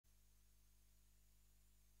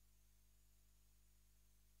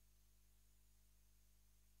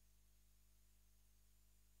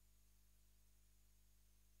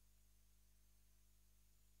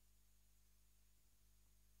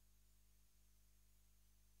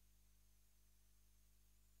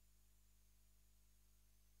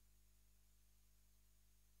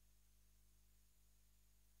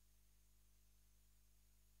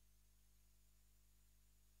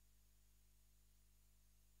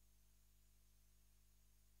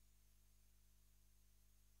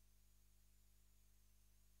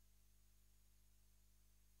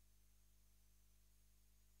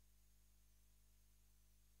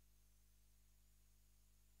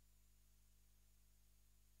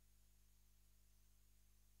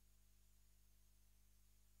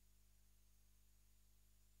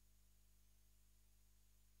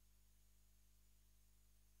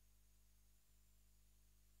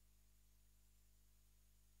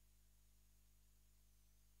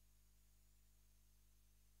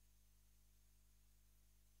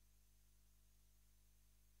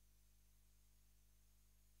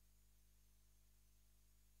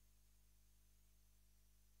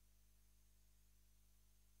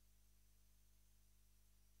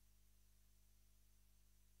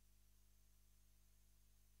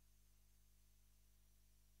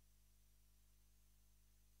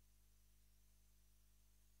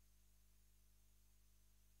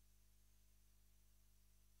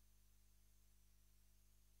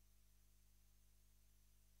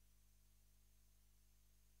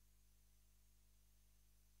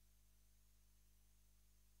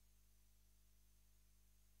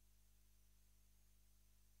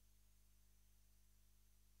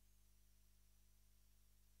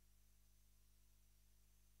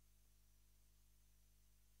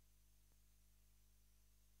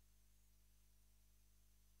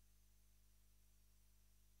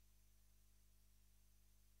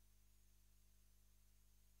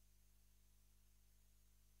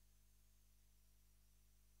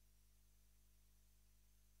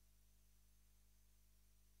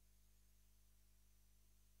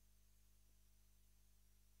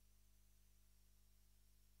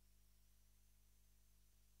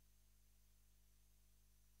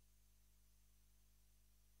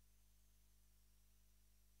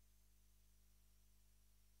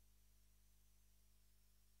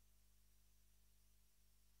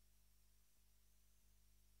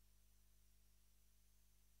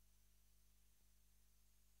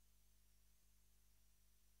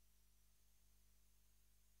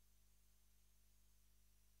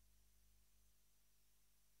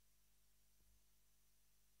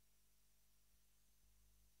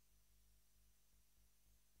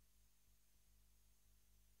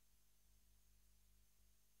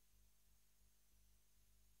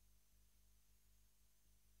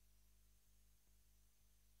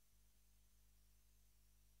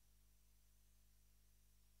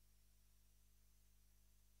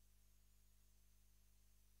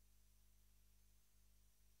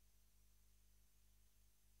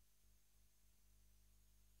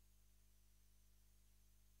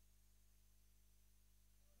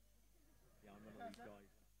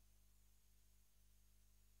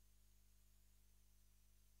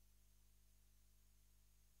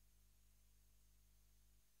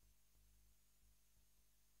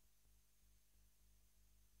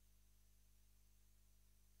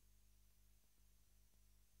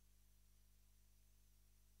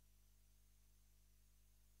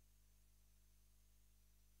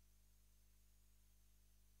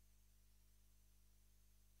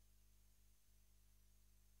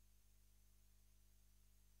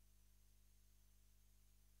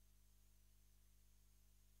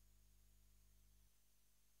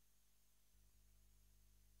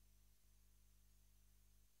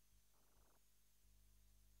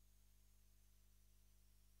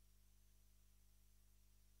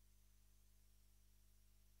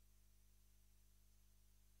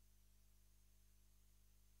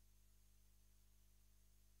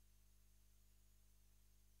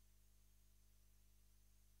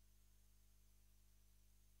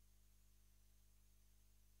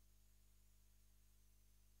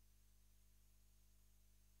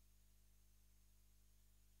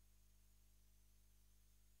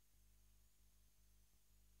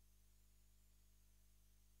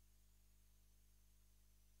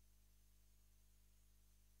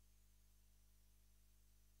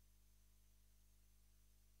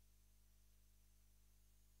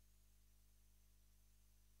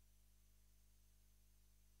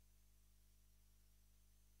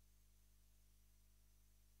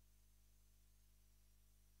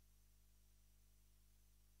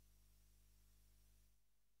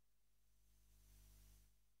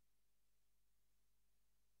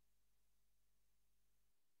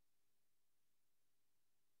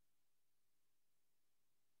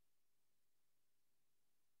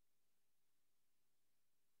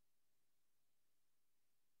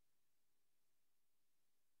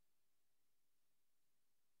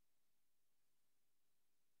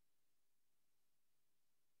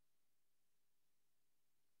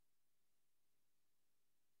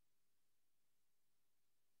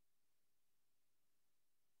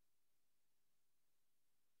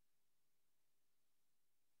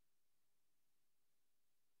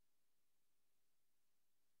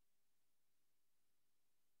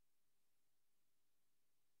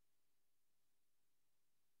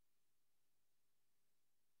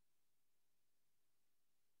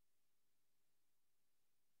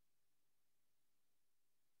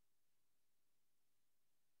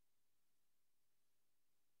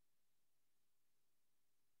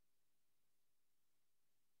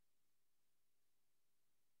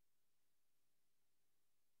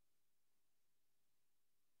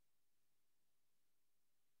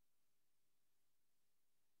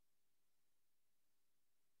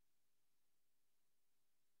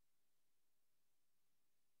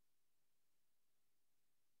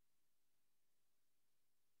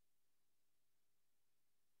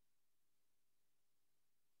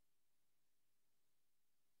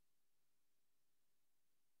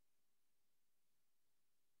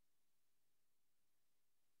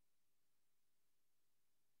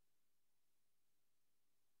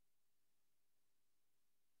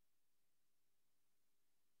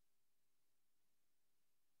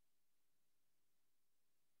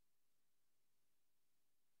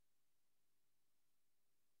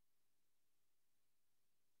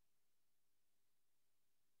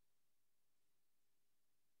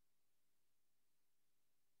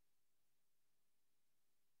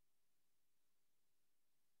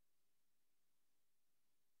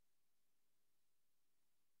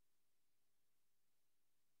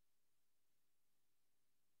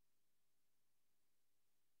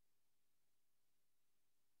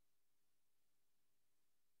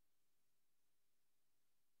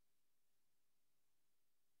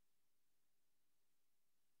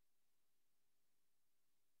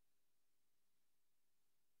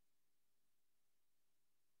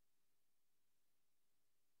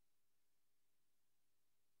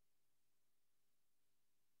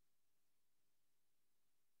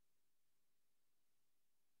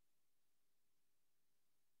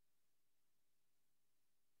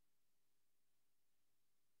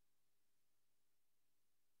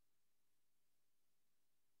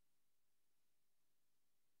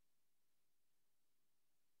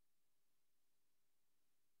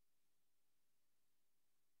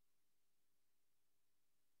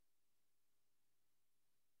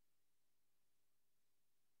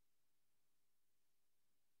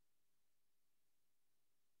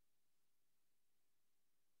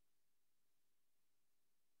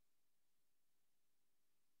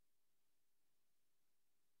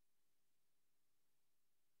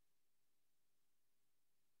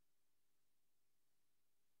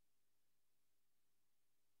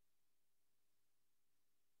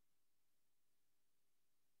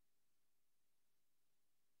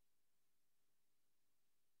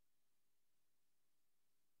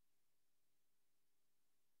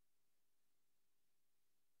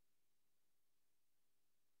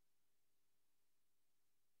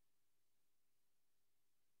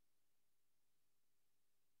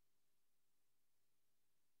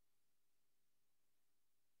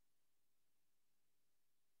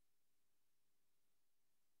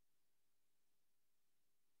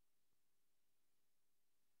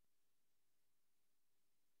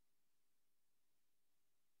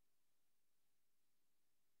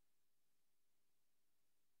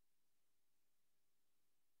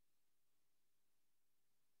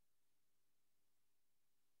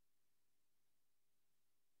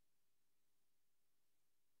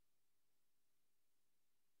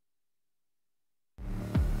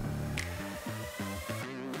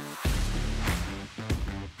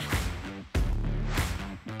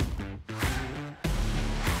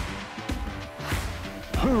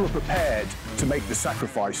who are prepared to make the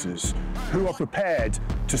sacrifices, who are prepared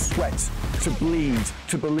to sweat, to bleed,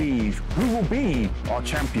 to believe, who will be our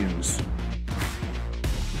champions.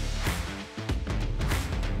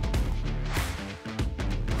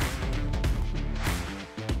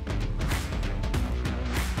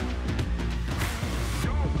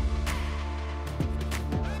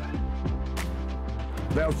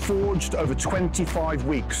 They have forged over 25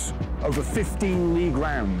 weeks, over 15 league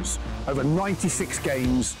rounds, over 96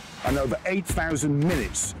 games, and over 8,000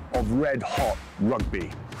 minutes of red-hot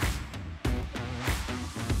rugby.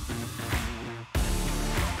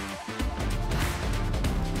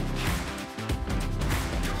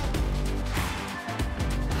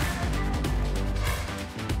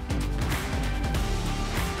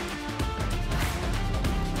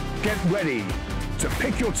 Get ready to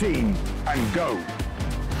pick your team and go.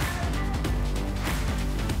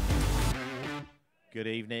 Good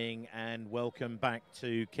evening and welcome back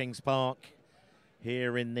to Kings Park,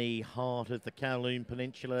 here in the heart of the Kowloon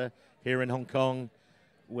Peninsula, here in Hong Kong,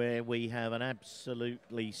 where we have an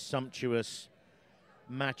absolutely sumptuous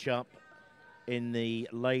matchup in the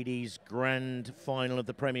ladies' grand final of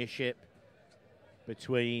the Premiership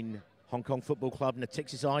between Hong Kong Football Club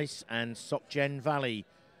Natixis Ice and Societe Valley.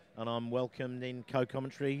 And I'm welcomed in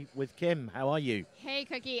co-commentary with Kim. How are you? Hey,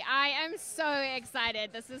 Cookie. I am so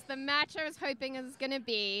excited. This is the match I was hoping it was going to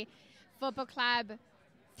be. Football Club,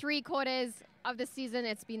 3/4 of the season,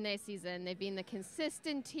 it's been their season. They've been the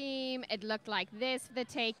consistent team. It looked like this for the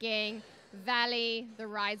taking. Valley, the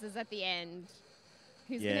risers at the end.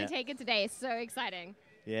 Who's going to take it today? So exciting.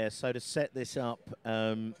 Yeah, so to set this up,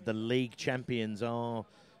 the league champions are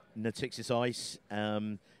Natixis Ice.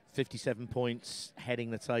 57 points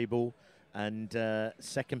heading the table, and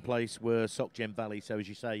second place were Societe Valley. So as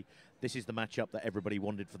you say, this is the matchup that everybody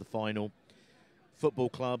wanted for the final. Football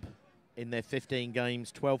Club in their 15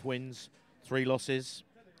 games, 12 wins, 3 losses.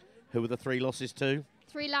 Who were the 3 losses to?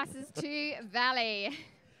 3 losses to Valley.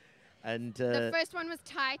 And the first one was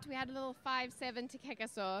tight. We had a little 5-7 to kick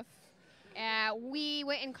us off. We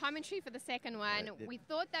were in commentary for the second one. We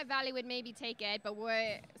thought that Valley would maybe take it, but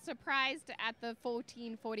were surprised at the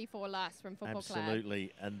 14-44 loss from Football Club.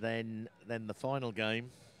 Absolutely. And then the final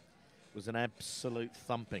game was an absolute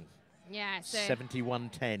thumping. Yeah. So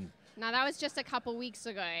 71-10. Now, that was just a couple weeks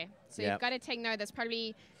ago. So you've got to take note. That's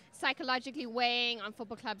probably psychologically weighing on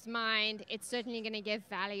Football Club's mind. It's certainly going to give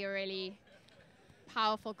Valley a really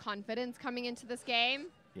powerful confidence coming into this game.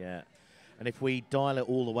 Yeah. And if we dial it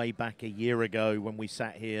all the way back a year ago when we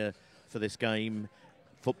sat here for this game,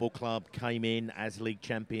 Football Club came in as league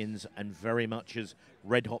champions and very much as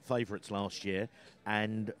red-hot favourites last year.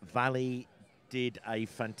 And Valley did a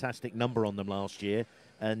fantastic number on them last year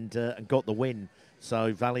and got the win.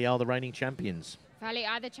 So Valley are the reigning champions. Valley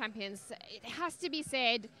are the champions. It has to be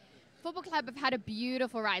said, Football Club have had a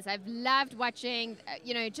beautiful rise. I've loved watching,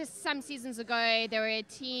 just some seasons ago, they were a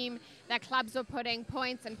team that clubs were putting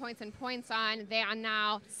points and points and points on. They are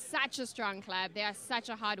now such a strong club. They are such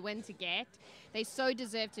a hard win to get. They so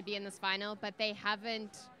deserve to be in this final, but they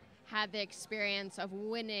haven't had the experience of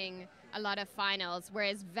winning a lot of finals,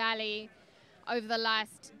 whereas Valley, over the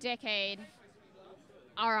last decade,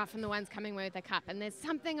 are often the ones coming away with the cup. And there's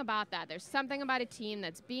something about that. There's something about a team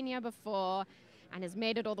that's been here before and has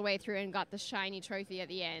made it all the way through and got the shiny trophy at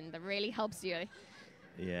the end. That really helps you.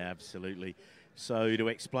 Yeah, absolutely. So to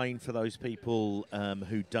explain for those people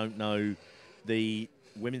who don't know, the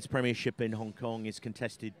Women's Premiership in Hong Kong is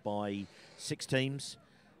contested by 6 teams.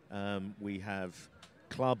 We have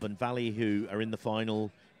Club and Valley, who are in the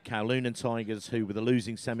final, Kowloon and Tigers, who were the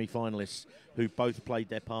losing semi-finalists, who both played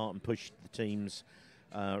their part and pushed the teams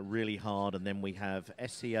really hard. And then we have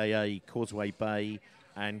SCAA, Causeway Bay,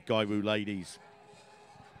 and Gaiwu Ladies.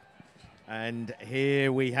 And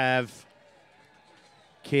here we have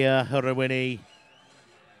Kia Hurawini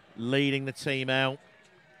leading the team out.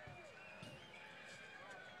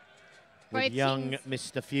 With young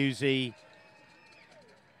Mr. Fusey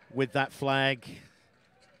with that flag.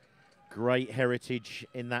 Great heritage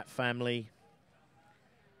in that family.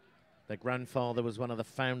 Their grandfather was one of the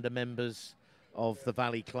founder members of the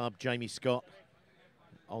Valley Club, Jamie Scott,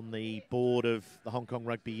 on the board of the Hong Kong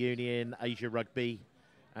Rugby Union, Asia Rugby,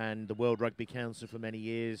 and the World Rugby Council for many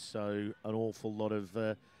years, so an awful lot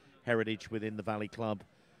of heritage within the Valley Club.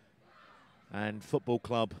 And Football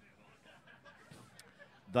Club,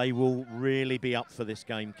 they will really be up for this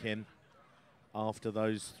game, Kim. After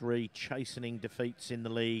those 3 chastening defeats in the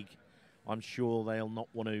league, I'm sure they'll not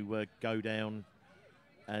want to go down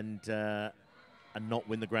and not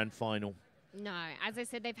win the grand final. No, as I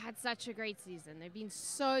said, they've had such a great season. They've been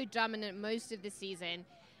so dominant most of the season.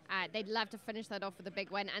 They'd love to finish that off with a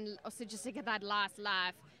big win, and also just to get that last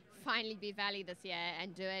laugh, finally beat Valley this year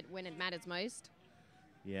and do it when it matters most.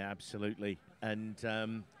 Yeah, absolutely. And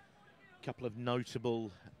couple of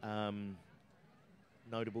notable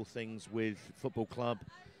things with Football Club.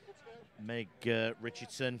 Meg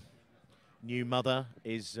Richardson, new mother,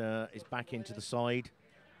 is back into the side,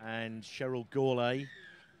 and Cheryl Gourlay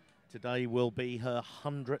today will be her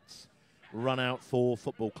 100th run out for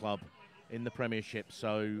Football Club in the Premiership.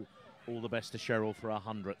 So all the best to Cheryl for her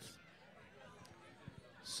 100th.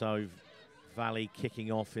 So Valley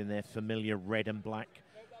kicking off in their familiar red and black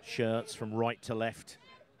shirts from right to left.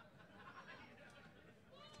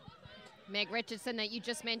 Meg Richardson, that you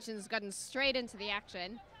just mentioned, has gotten straight into the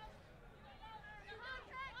action.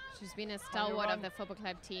 She's been a stalwart of the Football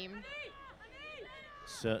Club team.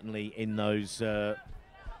 Certainly in those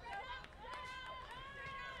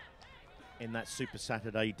in that Super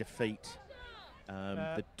Saturday defeat,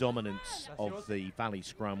 the dominance of the Valley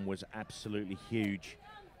scrum was absolutely huge.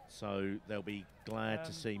 So they'll be glad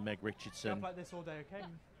to see Meg Richardson like this all day, okay?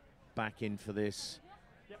 back in for this.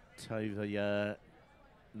 Tova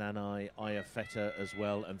Nanai Ayafeta as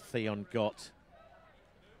well, and Theon Gott.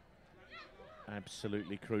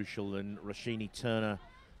 Absolutely crucial, and Rashini Turner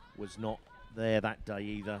was not there that day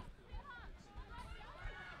either.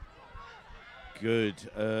 Good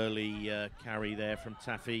early carry there from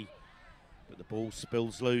Taffy, but the ball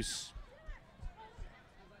spills loose.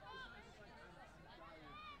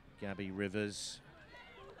 Gabby Rivers.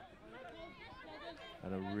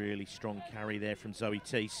 And a really strong carry there from Zoe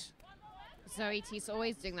Teese. Zoe Teese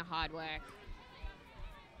always doing the hard work.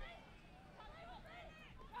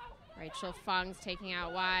 Rachel Fung's taking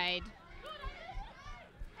out wide.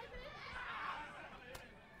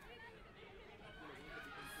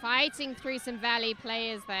 Fighting through some Valley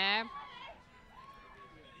players there.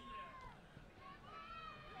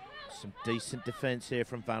 Some decent defence here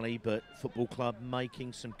from Valley, but Football Club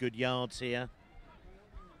making some good yards here.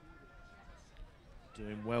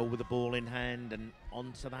 Doing well with the ball in hand and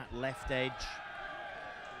onto that left edge.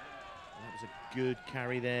 That was a good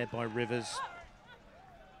carry there by Rivers.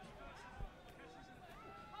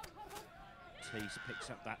 Teese picks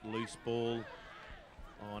up that loose ball.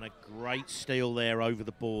 Oh, and a great steal there over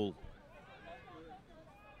the ball.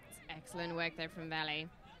 It's excellent work there from Valley.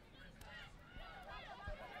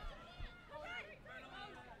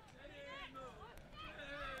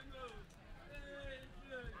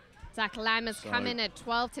 Zach Lamb has come in at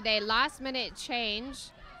 12 today. Last minute change.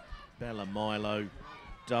 Bella Milo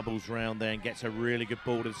doubles round there and gets a really good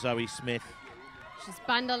ball to Zoe Smith. She's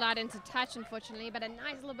bundled out into touch, unfortunately, but a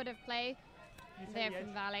nice little bit of play there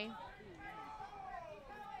from Valley.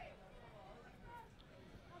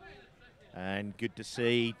 And good to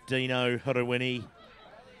see Dino Hurawini,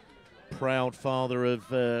 proud father of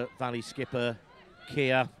Valley skipper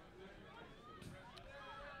Kia.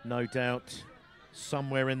 No doubt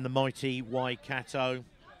somewhere in the mighty Waikato.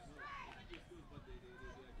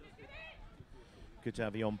 Good to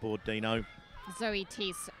have you on board, Dino. Zoe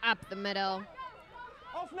Teese up the middle.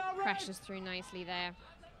 Crashes through nicely there.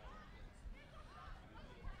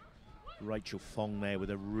 Rachel Fung there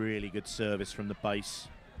with a really good service from the base.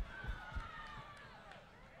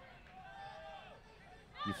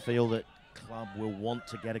 You feel that Club will want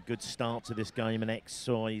to get a good start to this game and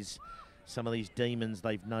exercise some of these demons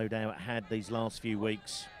they've no doubt had these last few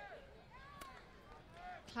weeks.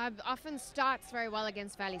 Club often starts very well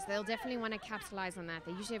against Valley, so they'll definitely want to capitalize on that.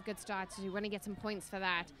 They usually have good starts, so you want to get some points for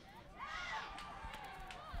that.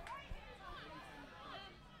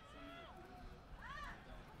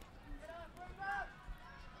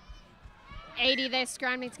 Adi there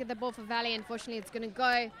scrambling to get the ball for Valley. Unfortunately, it's going to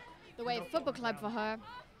go the way of Football Club for her.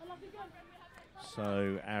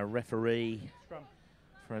 So our referee,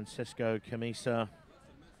 Francesco Camisa,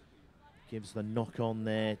 gives the knock on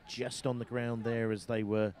there, just on the ground there as they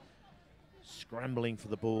were scrambling for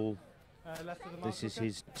the ball. This is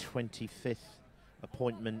his 25th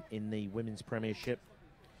appointment in the Women's Premiership.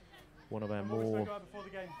 One of our more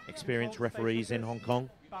experienced referees in Hong Kong.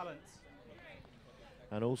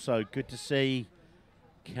 And also good to see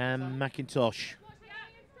Cam McIntosh,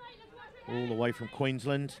 all the way from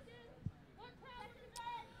Queensland.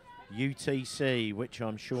 UTC, which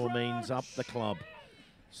I'm sure means up the club.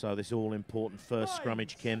 So this all-important first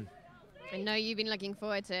scrummage, Kim. I know you've been looking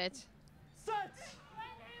forward to it.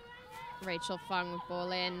 Rachel Fung with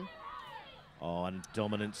ball in. Oh, and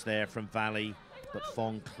dominance there from Valley, but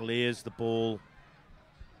Fung clears the ball.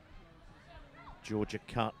 Georgia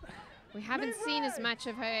Cut. We haven't seen as much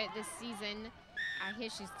of her this season. I hear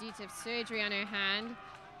she's due to have surgery on her hand.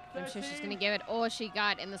 I'm sure she's going to give it all she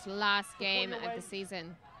got in this last game of the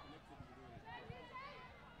season.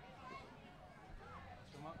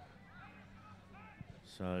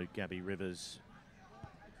 So Gabby Rivers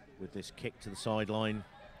with this kick to the sideline.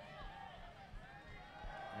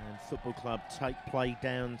 And Football Club take play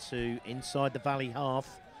down to inside the Valley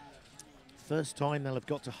half. First time they'll have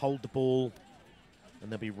got to hold the ball,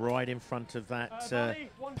 and they'll be right in front of that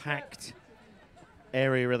packed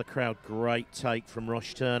area of the crowd. Great take from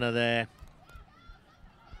Rosh Turner there.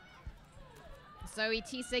 Zoe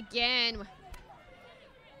again.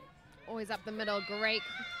 Always up the middle. Great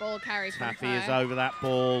ball carry from Taffy is over that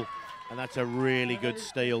ball, and that's a really good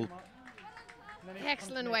steal.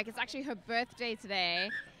 Excellent work. It's actually her birthday today,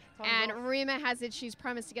 and rumor has it she's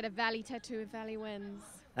promised to get a Valley tattoo if Valley wins.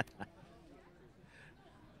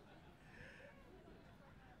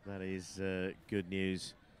 That is good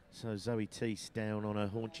news. So Zoe Teese down on her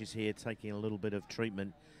haunches here, taking a little bit of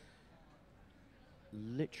treatment.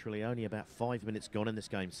 Literally only about 5 minutes gone in this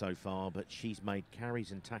game so far, but she's made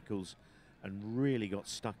carries and tackles and really got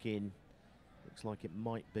stuck in. Looks like it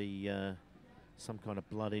might be some kind of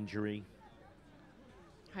blood injury.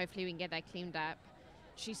 Hopefully we can get that cleaned up.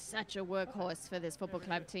 She's such a workhorse for this Football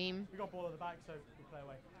Club team. We got ball at the back, so we'll play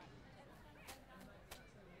away.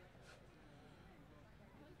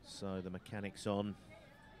 So the mechanics on.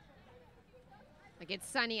 Like, it's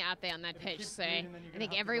sunny out there on that pitch, so I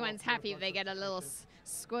think everyone's happy if they get a little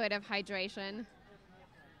squirt of hydration.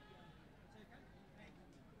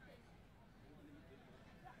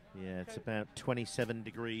 Yeah, it's about 27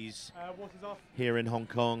 degrees here in Hong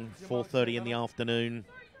Kong, 4:30 in the afternoon.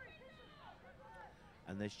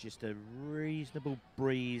 And there's just a reasonable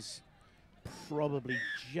breeze, probably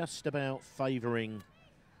just about favouring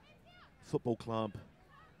Football Club.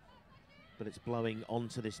 But it's blowing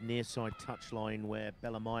onto this near side touchline where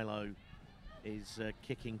Bella Milo is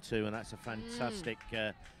kicking to, and that's a fantastic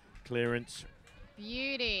clearance.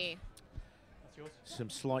 Beauty. That's yours. Some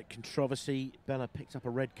slight controversy. Bella picked up a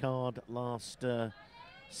red card last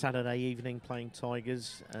Saturday evening playing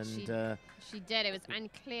Tigers, and she did. It was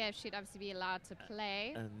unclear if she'd obviously be allowed to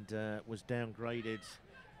play. And was downgraded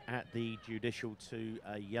at the judicial to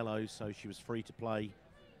a yellow, so she was free to play.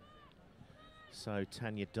 So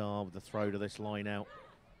Tanya Dar with the throw to this line out.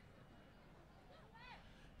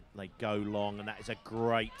 They go long, and that is a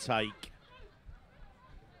great take.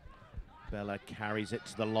 Bella carries it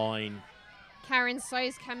to the line. Karen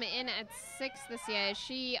So's coming in at 6 this year.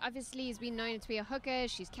 She obviously has been known to be a hooker.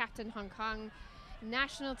 She's captained Hong Kong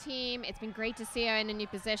national team. It's been great to see her in a new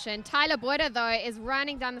position. Tyler Boyder, though, is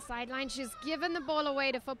running down the sideline. She's given the ball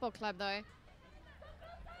away to Football Club, though.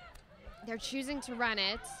 They're choosing to run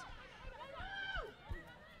it.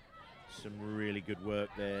 Some really good work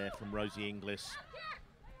there from Rosie Inglis.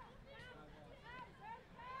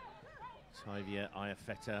 Tavia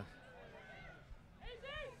Iafeta.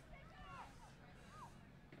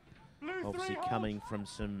 Obviously coming from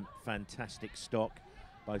some fantastic stock,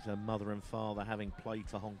 both her mother and father having played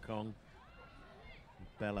for Hong Kong.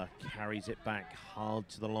 Bella carries it back hard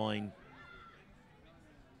to the line.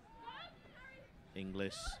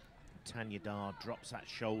 Inglis, Tanya Dar drops that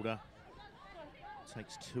shoulder.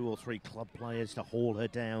 Takes 2 or 3 club players to haul her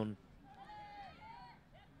down.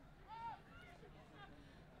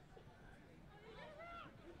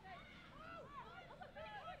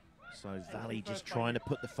 So Valley just trying to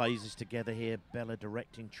put the phases together here. Bella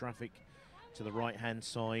directing traffic to the right-hand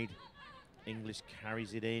side. Inglis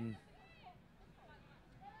carries it in.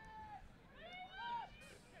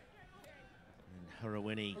 And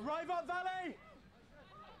Hurawini. Arrive up, Valley!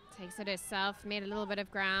 Takes it herself, made a little bit of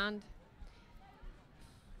ground.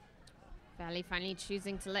 Valley finally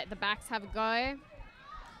choosing to let the backs have a go.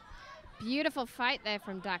 Beautiful fight there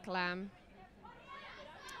from Duck Lam.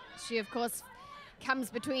 She, of course, comes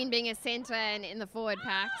between being a centre and in the forward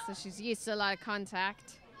pack, so she's used to a lot of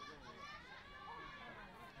contact.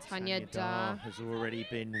 Tanya Dar has already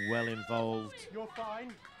been well involved. You're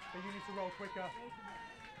fine, but you need to roll quicker.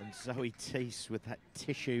 And Zoe Teese with that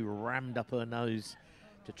tissue rammed up her nose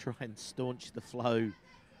to try and staunch the flow,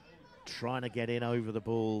 trying to get in over the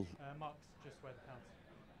ball. Mark's just where the counts.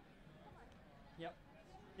 Yep.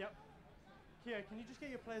 Yep. Kia, can you just get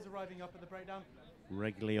your players arriving up at the breakdown?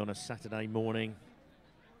 Regularly on a Saturday morning,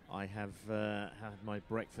 I have had my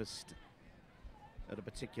breakfast at a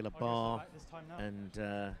particular bar, and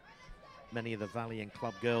many of the Valley and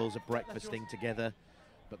Club girls are breakfasting together,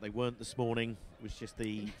 but they weren't this morning. It was just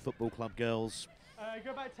the Football Club girls.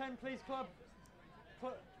 Go back 10, please, Club.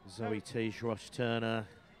 Zoe Teese, Rosh Turner,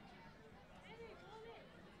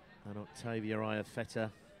 and Octavia Iafeta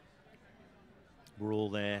were all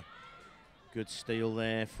there. Good steal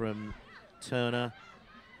there from Turner.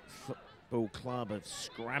 Football Club have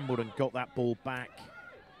scrambled and got that ball back.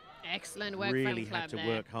 Excellent work really from Club had to there.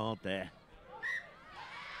 work hard there.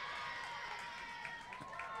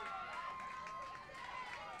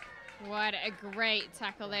 What a great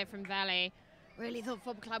tackle there from Valley. Really thought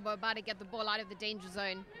Football Club were about to get the ball out of the danger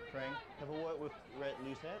zone. Frank, have a word with Red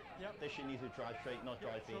loose head? Yep. They should need to drive straight, not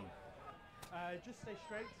drive in. Just stay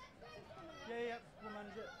straight. Yeah, we'll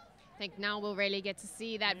manage it. I think now we'll really get to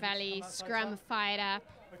see that Valley scrum fired up.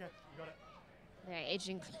 Okay, you got it. They're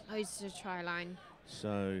edging close to the try line.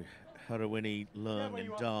 So, Harawini, Lung and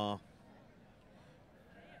Dar.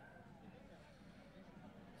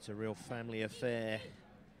 It's a real family affair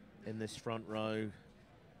in this front row.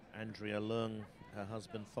 Andrea Lung, her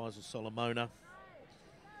husband Faisal Solomona,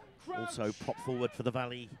 also prop forward for the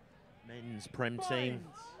Valley men's Prem team.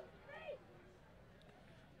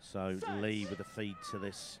 So Lee with a feed to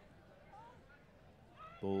this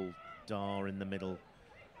ball, Dar in the middle,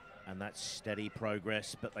 and that's steady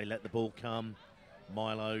progress, but they let the ball come.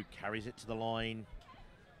 Milo carries it to the line,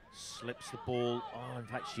 slips the ball. Oh, in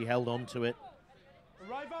fact, she held on to it.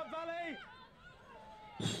 Arrive up, Valley!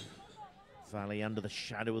 Valley under the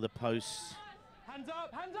shadow of the posts. Hands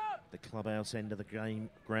up, hands up! The clubhouse end of the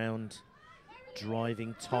ground,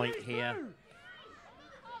 driving tight here.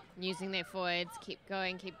 Using their forwards, keep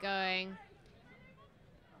going, keep going.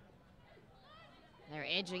 They're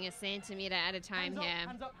edging a centimetre at a time here.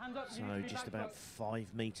 Hands up, hands up. So just about 5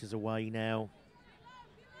 meters away now.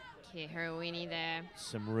 Harawini there.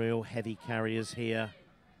 Some real heavy carriers here.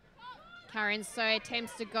 Karen So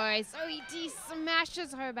attempts to go. SEWIT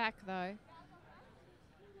smashes her back though.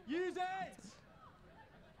 Use it!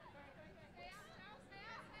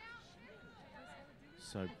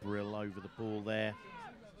 So Brill over the ball there.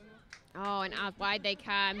 Oh, and out wide they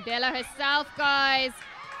come. Bella herself goes.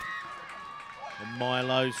 And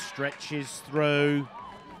Milo stretches through.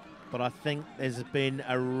 But I think there's been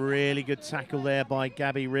a really good tackle there by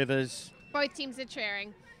Gabby Rivers. Both teams are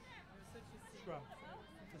cheering.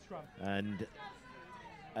 Scrum. And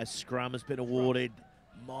a scrum has been awarded.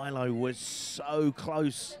 Milo was so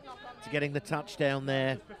close to getting the touchdown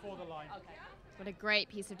there. Just before the line. What a great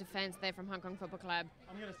piece of defence there from Hong Kong Football Club.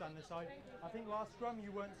 I'm going to stand this side. I think last scrum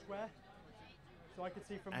you weren't square. So I could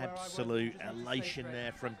see from Absolute where I was. elation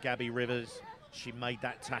there from Gabby Rivers. She made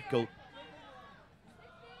that tackle.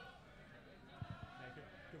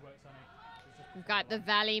 Good work, Sonny. We've got the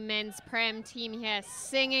Valley men's Prem team here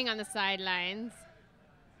singing on the sidelines.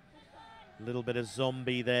 A little bit of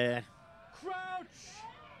zombie there. Crouch!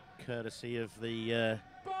 Courtesy of the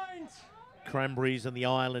Bind! Cranberries and the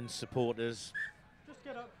Ireland supporters. Just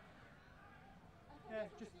get up. Yeah,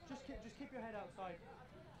 just keep your head outside.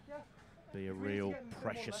 Yeah. Be a Really real get a bit more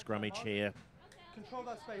pressure left, scrummage Mark. here. Control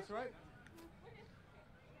that space, right?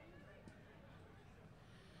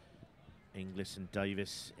 Inglis and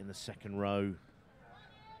Davis in the second row.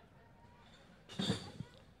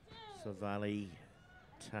 So Valley,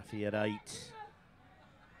 Taffy at 8.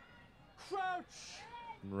 Crouch!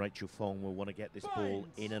 And Rachel Fung will want to get this ball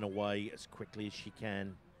in and away as quickly as she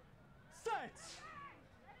can. Set!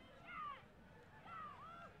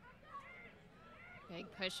 Big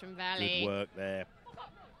push from Valley. Good work there.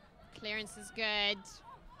 Clearance is good.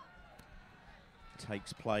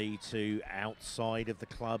 Takes play to outside of the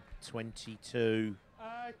club, 22.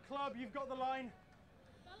 Club, you've got the line.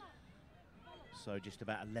 So just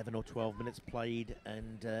about 11 or 12 minutes played,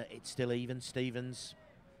 and it's still even, Stevens.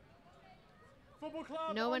 Football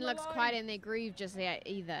Club. No on one the looks line. quite in their groove just yet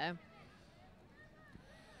either.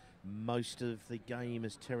 Most of the game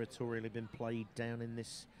has territorially been played down in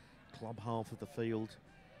this club half of the field.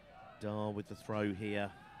 Dar with the throw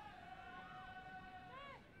here.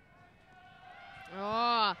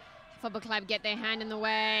 Oh, Football Club get their hand in the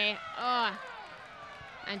way. Oh,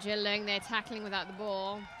 Andrea Lung there tackling without the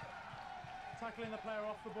ball. Tackling the player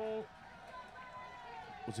off the ball.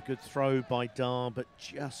 Was a good throw by Dar, but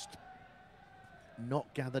just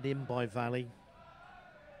not gathered in by Valley.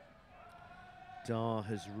 Dar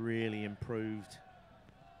has really improved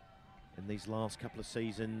in these last couple of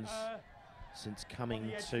seasons since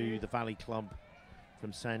coming to the Valley Club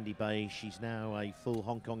from Sandy Bay. She's now a full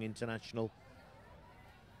Hong Kong international,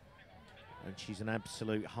 and she's an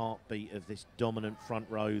absolute heartbeat of this dominant front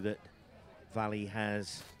row that Valley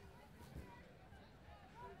has.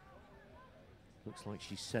 Looks like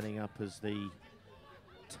she's setting up as the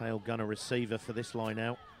tail gunner receiver for this line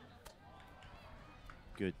out.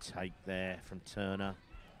 Good take there from Turner.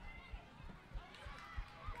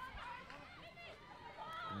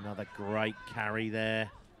 Another great carry there.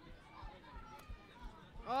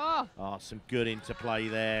 Oh, Some good interplay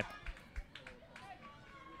there.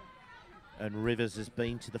 And Rivers has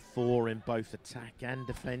been to the fore in both attack and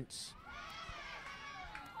defence.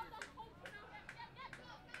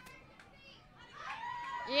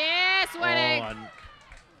 yes, what a... And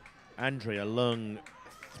Andrea Lung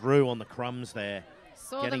through on the crumbs there.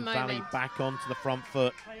 Saw Getting the Valley moment. back onto the front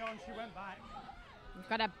foot. Play on, she went back. We've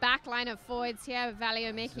got a back line of forwards here. Valley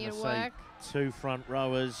are making it work. Two front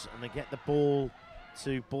rowers, and they get the ball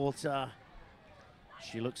to Borta.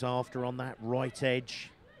 She looks after on that right edge.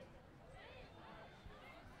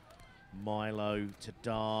 Milo to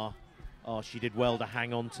Dar. Oh, she did well to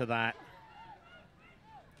hang on to that.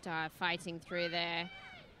 Dar fighting through there.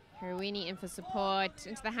 Haruini in for support.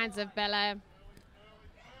 Into the hands of Bella.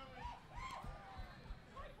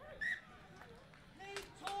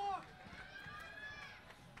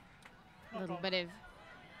 A little bit of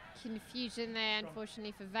confusion there,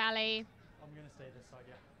 unfortunately, for Valley. I'm going to stay this side,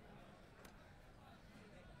 yeah.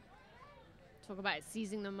 Talk about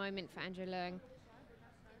seizing the moment for Andrew Leung.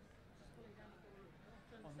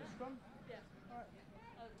 On the scrum? Yeah. All right.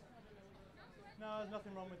 No, there's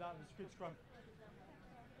nothing wrong with that. It's a good scrum.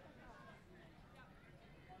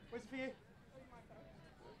 Where's it for you?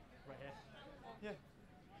 Right here. Yeah.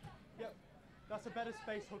 Yep. That's a better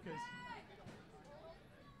space, hookers.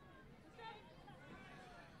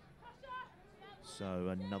 So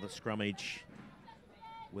another scrummage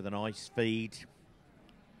with an ice feed.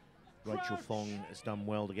 Rachel Fung has done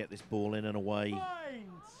well to get this ball in and away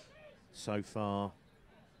so far.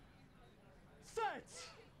 Set.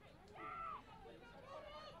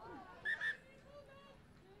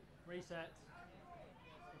 Reset.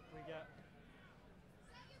 If we get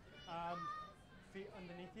feet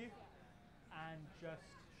underneath you and just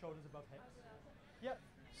shoulders above hips. Yep.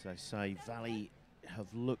 So say Valley have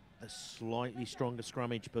looked a slightly stronger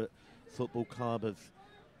scrummage, but Football Club have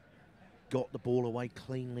got the ball away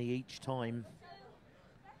cleanly each time.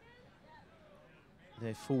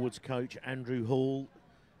 Their forwards coach, Andrew Hall,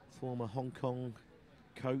 former Hong Kong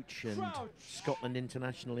coach and Scotland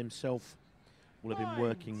international himself, will have been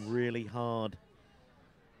working really hard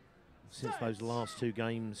since those last two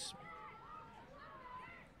games.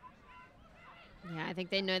 Yeah, I think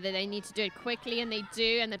they know that they need to do it quickly, and they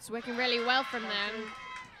do, and it's working really well from them.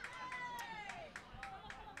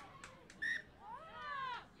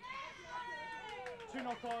 Two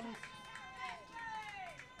knock-ons.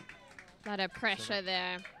 A lot of pressure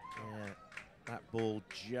there. Yeah, that ball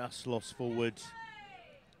just lost forward.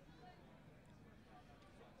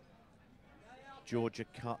 Georgia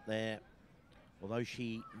cut there. Although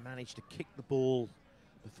she managed to kick the ball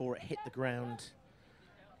before it hit the ground,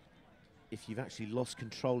 if you've actually lost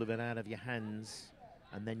control of it out of your hands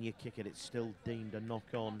and then you kick it, it's still deemed a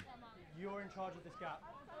knock-on. You're in charge of this gap.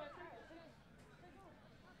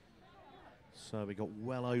 So we got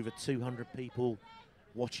well over 200 people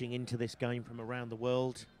watching into this game from around the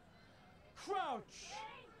world. Crouch.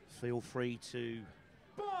 Feel free to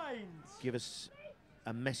Bind. give us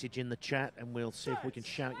a message in the chat and we'll see if we can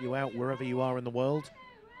shout you out wherever you are in the world.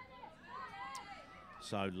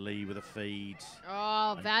 So Lee with a feed.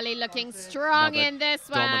 Oh, Valley looking strong in this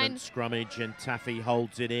one. Dominant scrummage, and Taffy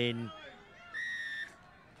holds it in.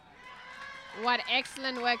 What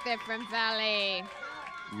excellent work there from Valley.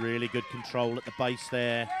 Really good control at the base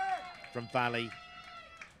there from Valley.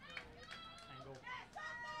 Angle.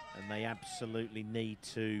 And they absolutely need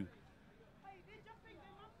to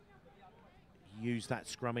use that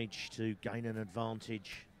scrummage to gain an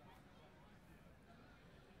advantage.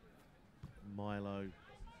 Milo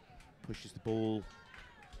pushes the ball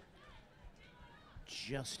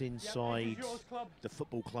just inside the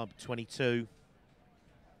Football Club 22.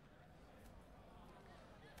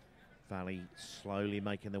 Valley slowly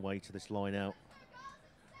making their way to this line out.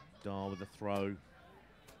 Dar with the throw.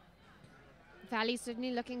 Valley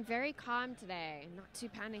certainly looking very calm today, not too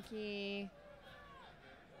panicky.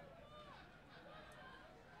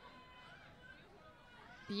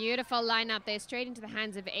 Beautiful lineup there, straight into the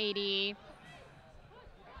hands of 80.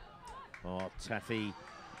 Oh, Taffy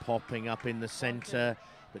popping up in the centre,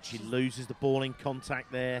 but she loses the ball in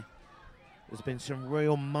contact there. There's been some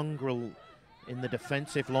real mongrel in the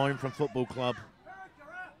defensive line from Football Club.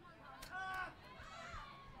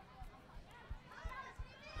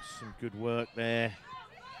 Some good work there.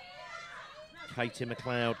 Katie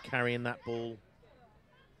McLeod carrying that ball.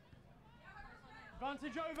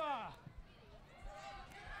 Advantage over.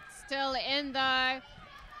 Still in though.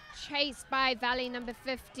 Chased by Valley number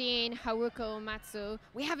 15, Haruko Matsu.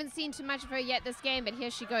 We haven't seen too much of her yet this game, but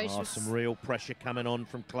here she goes. Oh, some real pressure coming on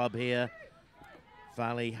from Club here.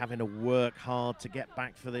 Valley having to work hard to get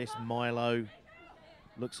back for this. Milo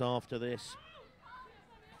looks after this.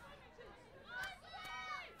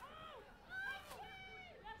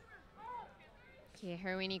 Okay,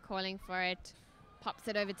 Haruini calling for it. Pops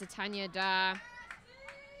it over to Tanya Da.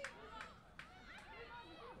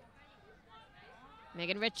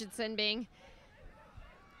 Megan Richardson being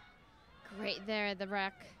Great there at the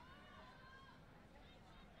ruck.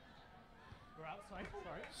 We're outside,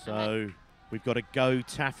 sorry. So we've got a go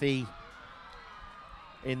Taffy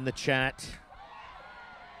in the chat.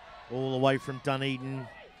 All the way from Dunedin.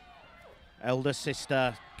 Elder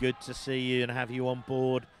sister, good to see you and have you on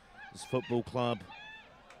board. This football club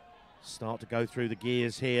start to go through the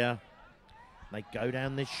gears here. They go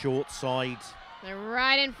down this short side. They're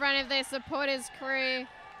right in front of their supporters crew.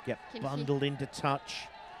 Get bundled into touch.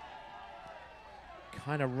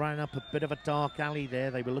 Kind of ran up a bit of a dark alley there.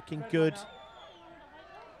 They were looking good.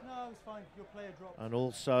 No, it's fine. Your player dropped. And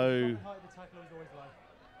also The tackler is always low.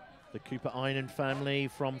 the Cooper Einen family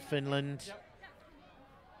from Finland. Yep.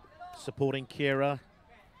 Supporting Kira.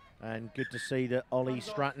 And good to see that Ollie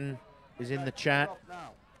Stratton is in the chat.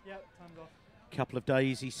 Yep, time's off. Couple of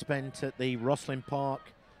days he spent at the Roslin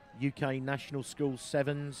Park UK National School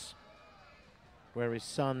Sevens, where his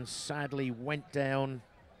son sadly went down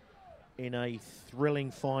in a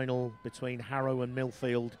thrilling final between Harrow and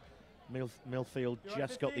Millfield. Millfield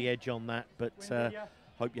just got the edge on that, but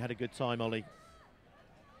hope you had a good time, Ollie.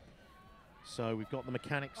 So we've got the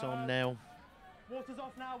mechanics on now. Water's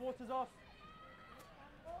off now, water's off.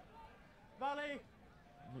 Valley.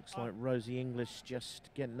 Looks like Rosie English just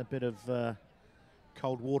getting a bit of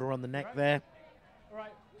cold water on the neck there. All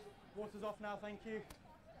right, water's off now, thank you.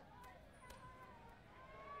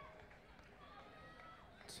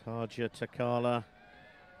 Tarja Takala,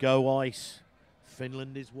 go ice.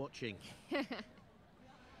 Finland is watching.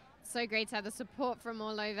 So great to have the support from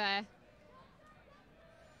all over.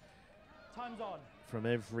 Time's on. From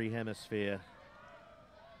every hemisphere.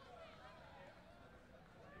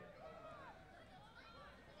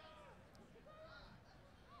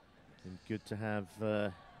 And good to have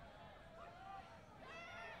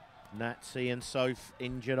Natsy and Soph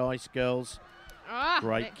injured ice girls.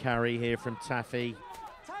 Great carry here from Taffy.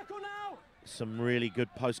 Tackle now. Some really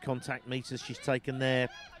good post-contact meters she's taken there.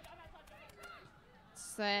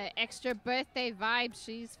 It's the extra birthday vibe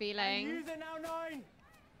she's feeling. Use it now, 9.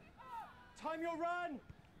 Time your run.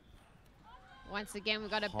 Once again, we've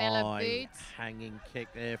got a Bella boot. Hanging kick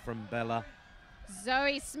there from Bella.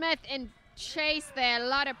 Zoe Smith in chase there. A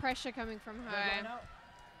lot of pressure coming from her.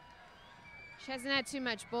 She hasn't had too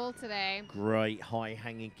much ball today. Great high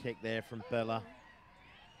hanging kick there from Bella.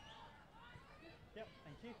 Yep,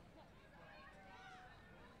 thank you.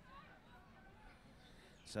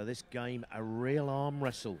 So this game, a real arm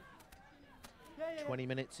wrestle. 20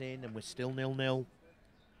 minutes in and we're still 0-0.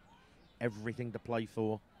 Everything to play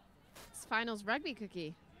for. It's finals rugby,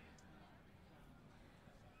 Cookie.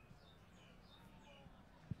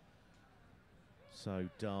 So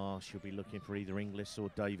Dar, she'll be looking for either Inglis or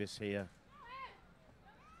Davis here.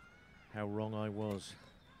 How wrong I was.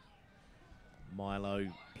 Milo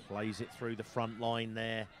plays it through the front line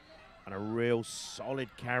there. And a real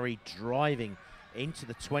solid carry driving into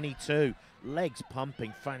the 22. Legs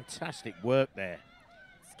pumping, fantastic work there.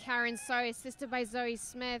 It's Karen So, assisted by Zoe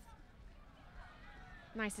Smith.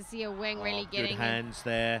 Nice to see a wing really getting good hands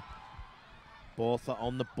there. Bortha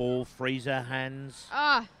on the ball, frees her hands.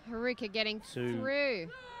 Haruka getting through.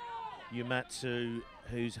 Umatsu,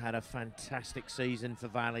 who's had a fantastic season for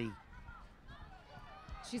Valley.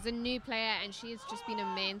 She's a new player and she has just been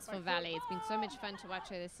immense for Valley. It's been so much fun to watch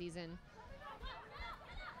her this season.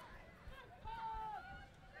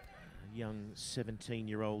 A young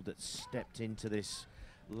 17-year-old that stepped into this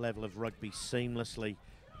level of rugby seamlessly.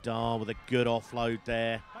 Dar with a good offload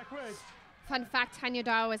there. Fun fact, Tanya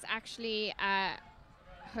Dar was actually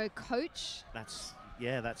her coach. That's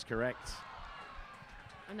correct.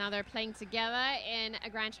 And now they're playing together in a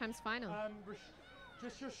Grand Champs final.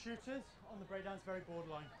 Just your shooters on the breakdown's very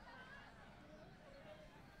borderline.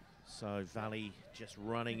 So Valley just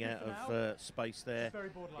running out of space there.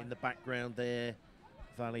 In the background there,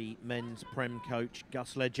 Valley men's Prem coach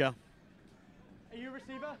Gus Ledger. Are you a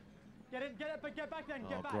receiver? Get it, but get back then,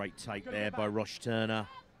 get back. Great take there by Rosh Turner.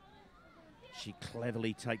 She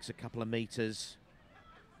cleverly takes a couple of meters.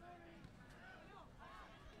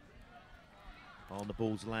 The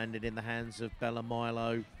ball's landed in the hands of Bella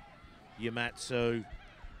Milo. Umatsu.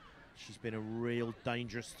 She's been a real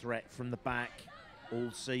dangerous threat from the back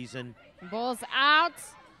all season. Ball's out.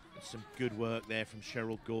 Some good work there from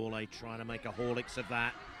Cheryl Gourlay, trying to make a Horlicks of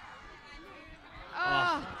that.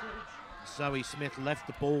 Zoe Smith left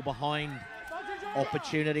the ball behind.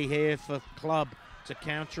 Opportunity here for club to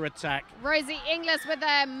counter-attack. Rosie Inglis with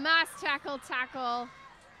a mass tackle.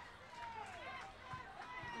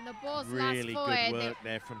 And the ball's really last forward. Good work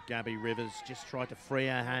there from Gabby Rivers. Just tried to free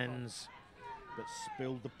her hands, but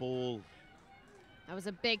spilled the ball. That was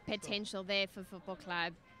a big potential there for Football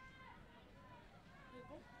Club.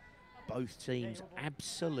 Both teams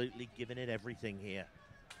absolutely giving it everything here.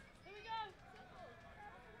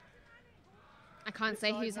 I can't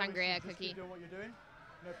say who's hungrier, Cookie. Keep doing what you're doing.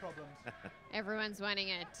 No problems. Everyone's wanting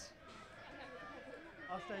it.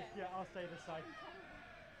 I'll stay this side.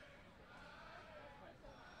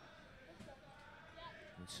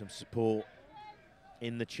 And some support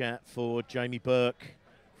in the chat for Jamie Burke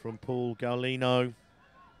from Paul Gaulino.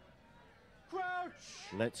 Crouch.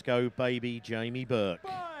 Let's go, baby, Jamie Burke.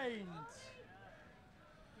 Bind.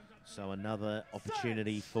 So another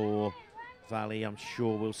opportunity for Valley. I'm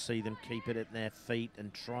sure we'll see them keep it at their feet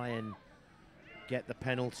and try and get the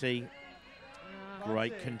penalty.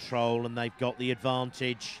 Great control, and they've got the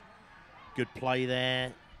advantage. Good play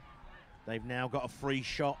there. They've now got a free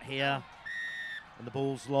shot here, and the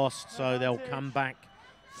ball's lost, so they'll come back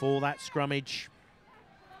for that scrummage.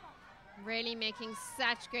 Really making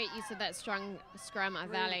such great use of that strong scrum at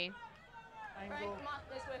Valley. Angle. Mark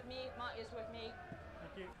is with me. Mark is with me.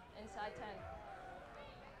 Thank you. Inside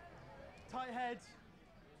 10. Tight head.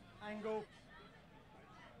 Angle.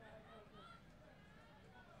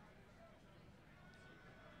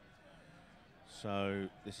 So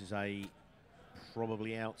this is a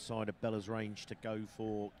probably outside of Bella's range to go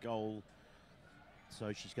for goal.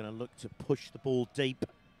 So she's going to look to push the ball deep.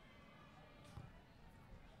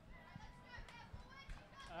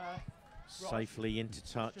 Safely into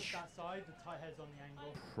touch. Just that side, the tight head's on the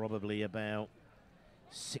angle. Probably about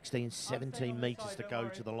 16, 17 metres to go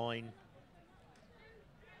to the line.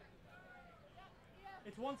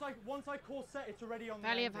 It's once I call set, it's already on the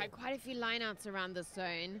Valley angle. have had quite a few lineouts around the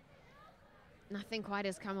zone. Nothing quite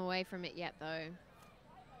has come away from it yet, though.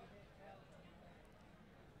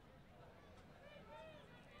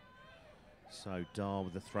 So Dar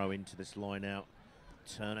with the throw into this line out.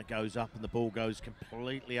 Turner goes up and the ball goes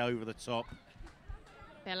completely over the top.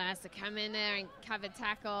 Bella has to come in there and cover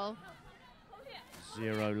tackle.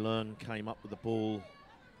 Zero Lung came up with the ball.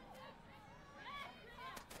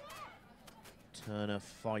 Turner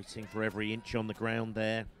fighting for every inch on the ground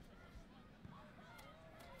there.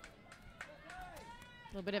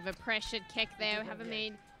 A little bit of a pressured kick there. We haven't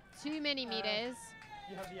made too many meters.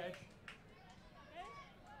 You have the edge.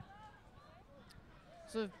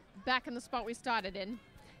 Sort of back in the spot we started in.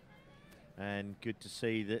 And good to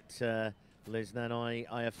see that Lesnanai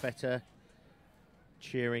Iafeta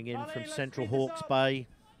cheering in from Central Hawke's Bay.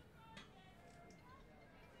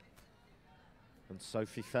 And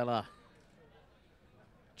Sophie Feller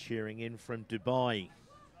cheering in from Dubai.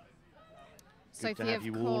 Good to have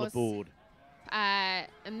you all aboard.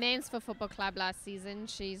 Immense for football club last season.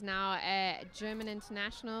 She's now a German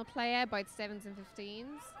international player, both 7s and 15s.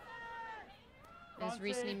 Has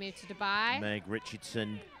recently moved to Dubai. Meg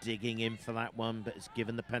Richardson digging in for that one, but has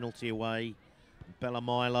given the penalty away. Bella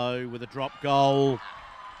Milo with a drop goal.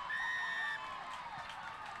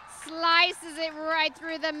 Slices it right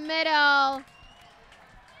through the middle.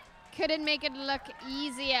 Couldn't make it look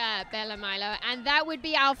easier, Bella Milo. And that would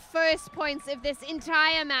be our first points of this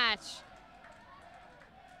entire match.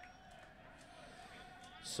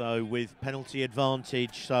 So with penalty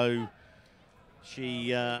advantage, so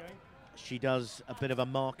she does a bit of a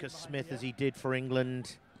Marcus Smith as he did for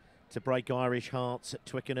England to break Irish hearts at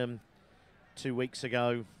Twickenham 2 weeks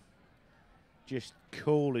ago. Just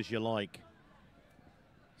cool as you like.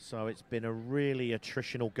 So it's been a really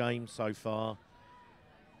attritional game so far.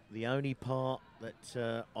 The only part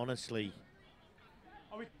that honestly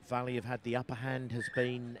Valley have had the upper hand has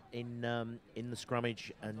been in the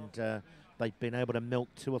scrummage, and they've been able to milk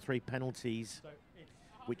 2 or 3 penalties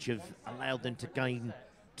which have allowed them to gain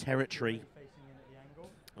territory,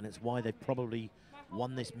 and it's why they've probably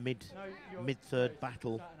won this mid-third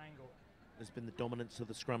battle. There's been the dominance of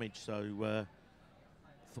the scrummage, so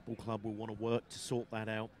football club will want to work to sort that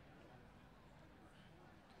out.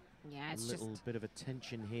 Yeah, it's a little bit of a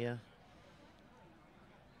tension here.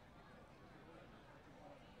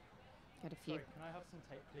 Got a few. Sorry, can I have some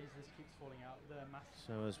tape, please? This keeps falling out.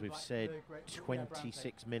 So as we've said,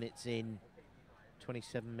 26 minutes in,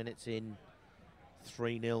 27 minutes in,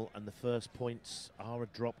 3-0, and the first points are a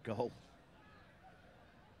drop goal.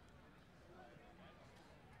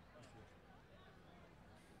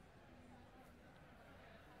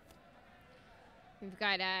 We've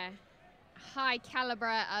got a high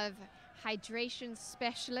caliber of hydration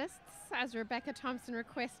specialists, as Rebecca Thompson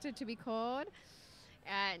requested to be called.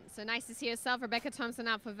 So nice to see yourself, Rebecca Thompson,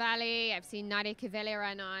 out for Valley. I've seen Nadia Kiveli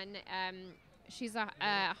run on. She's a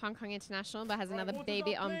Hong Kong international, but has another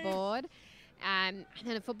baby on board. And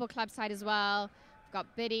then a football club side as well. We've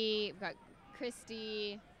got Biddy, we've got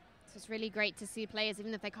Christy, So it's really great to see players,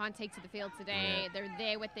 even if they can't take to the field today, they're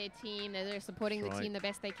there with their team, they're supporting the team the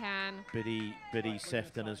best they can. Biddy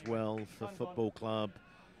Sefton as well for Football Club.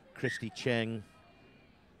 Christy Cheng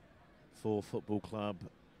for Football Club.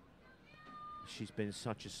 She's been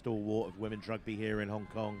such a stalwart of women's rugby here in Hong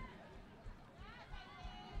Kong.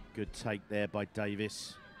 Good take there by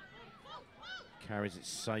Davis. Carries it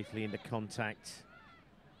safely into contact.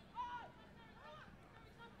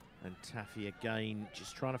 And Taffy again,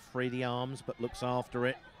 just trying to free the arms, but looks after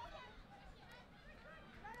it.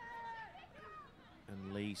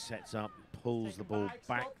 And Lee sets up, pulls the ball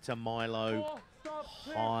back to Milo.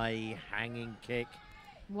 High hanging kick.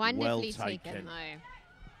 Wonderfully well taken though.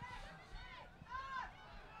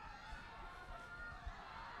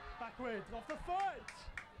 Backwards, off the foot.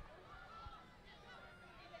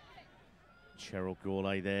 Cheryl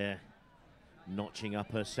Gourlay there, notching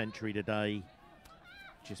up her century today.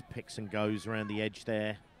 Just picks and goes around the edge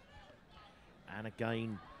there. And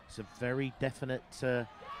again, it's a very definite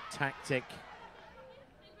tactic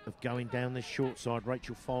of going down this short side.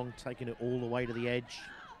 Rachel Fung taking it all the way to the edge.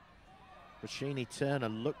 Rashini Turner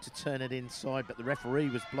looked to turn it inside, but the referee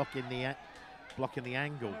was blocking the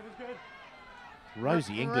angle.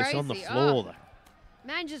 Rosie Inglis on the floor though.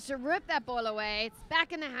 Manages to rip that ball away. It's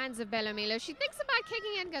back in the hands of Bellamilo. She thinks about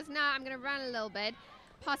kicking it and goes, nah, I'm going to run a little bit.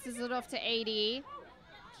 Passes it off to AD.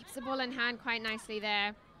 Keeps the ball in hand quite nicely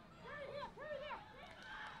there.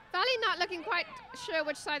 Valley not looking quite sure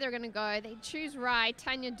which side they're going to go. They choose right.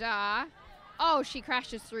 Tanya Dar. Oh, she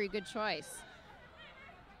crashes through. Good choice.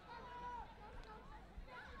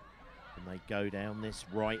 And they go down this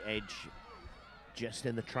right edge, just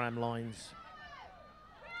in the tram lines.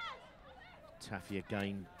 Taffy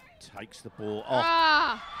again takes the ball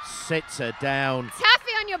off, sits her down.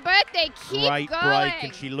 Taffy on your birthday, keep Great going. break,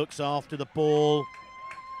 and she looks after the ball.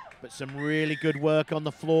 But some really good work on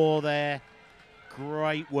the floor there.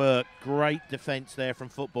 Great work, great defence there from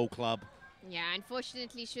Football Club. Yeah,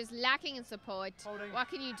 unfortunately, she was lacking in support.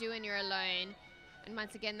 What can you do when you're alone? And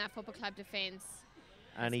once again, that Football Club defence.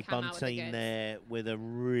 Annie Bunting there with a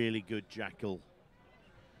really good jackal.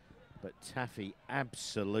 But Taffy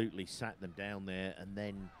absolutely sat them down there and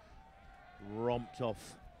then romped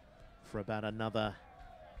off for about another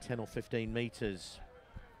 10 or 15 metres.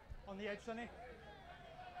 On the edge, Sonny.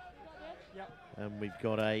 Yep. And we've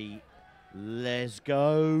got a "Let's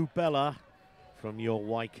go, Bella" from your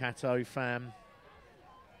Waikato fam.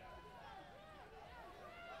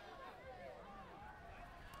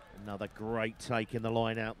 Another great take in the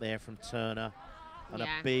line out there from Turner. And a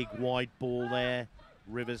big wide ball there.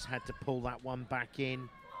 Rivers had to pull that one back in.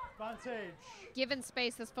 Advantage. Given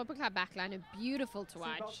space, this Football Club backline are beautiful to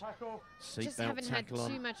watch. Just haven't had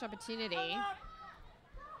too much opportunity.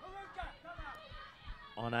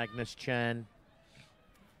 On Agnes Chan.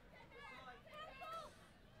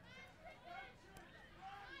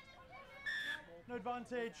 No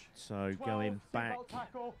advantage. So going back.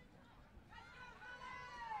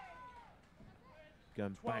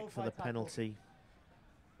 Going back for the penalty.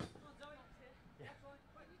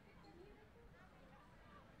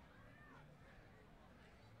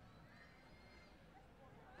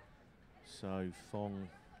 So Fong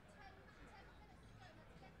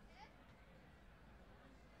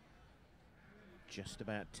just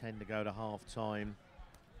about 10 to go to half time.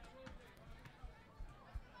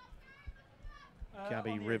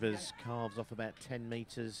 Gabby Rivers carves off about 10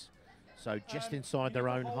 metres. So just inside their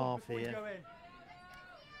own half here.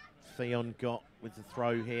 Theon got with the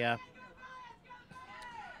throw here.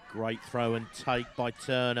 Great throw and take by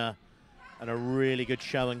Turner. And a really good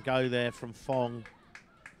show and go there from Fong.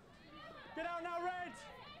 Get out now, Red!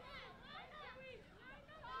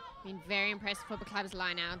 Been very impressed with Football Club's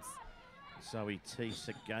lineouts. Zoe Teese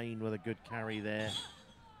again with a good carry there.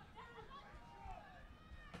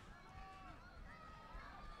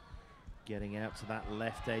 Getting out to that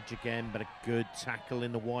left edge again, but a good tackle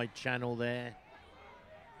in the wide channel there.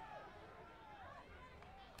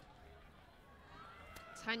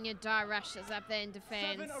 Tanya Dar rushes up there in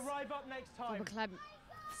defence. 7 arrive up next time. Football Club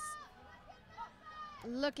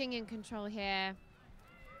looking in control here.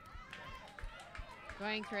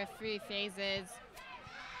 Going through a few phases.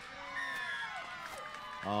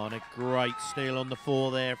 Oh, and a great steal on the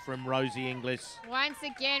 4 there from Rosie Inglis. Once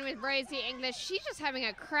again with Rosie Inglis. She's just having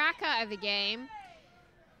a cracker of a game.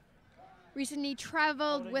 Recently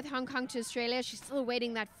travelled with Hong Kong to Australia. She's still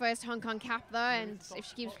awaiting that first Hong Kong cap though, and if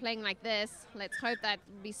she keeps playing like this, let's hope that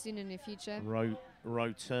will be soon in the future.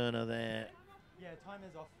 Ro Turner there. Yeah, time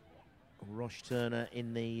is off. Rosh Turner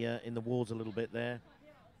in the wards a little bit there.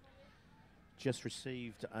 Just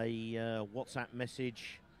received a WhatsApp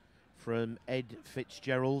message from Ed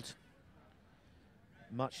Fitzgerald.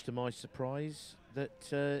 much to my surprise,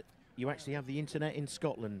 that you actually have the internet in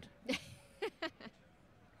Scotland. Great,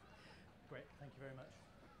 thank you very much.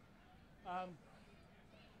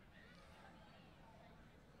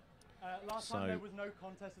 Last time there was no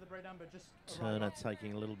contest at the breakdown, but just Turner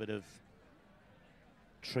taking a little bit of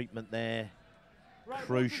treatment there.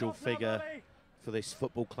 Crucial figure for this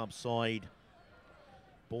football club side.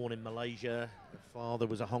 Born in Malaysia, her father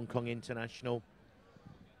was a Hong Kong international,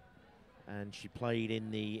 and she played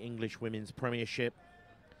in the English Women's Premiership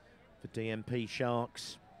for DMP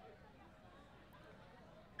Sharks,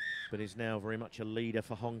 but is now very much a leader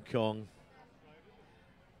for Hong Kong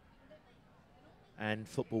and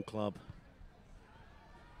football club.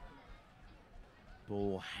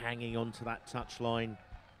 Ball hanging onto that touchline.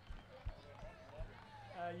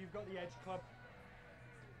 You've got the edge club.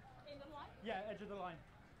 In the line? Yeah, edge of the line.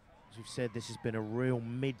 As you've said, this has been a real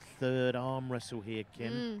mid-third arm wrestle here,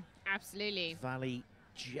 Kim. Absolutely. Valley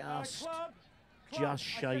just Club,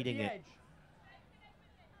 shading it. edge.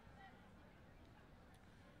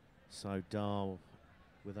 So Dahl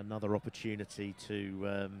with another opportunity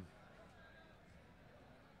to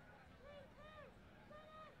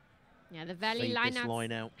Yeah, the Valley feed this lineups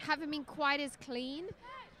line out. haven't been quite as clean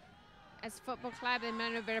as football club. They've been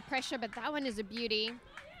under a bit of pressure, but that one is a beauty.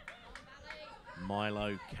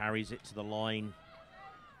 Milo carries it to the line,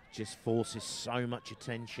 just forces so much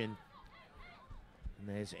attention. And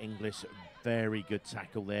there's Inglis, very good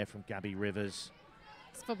tackle there from Gabby Rivers.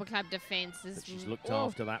 This football club defence is... But she's looked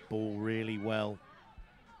after that ball really well.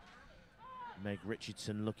 Meg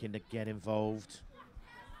Richardson looking to get involved.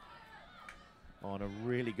 On a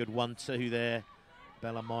really good 1-2 there.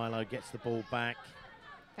 Bella Milo gets the ball back.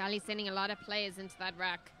 Valley sending a lot of players into that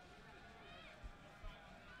rack.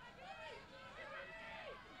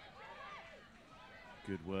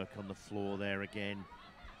 Good work on the floor there again.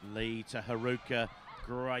 Lee to Haruka.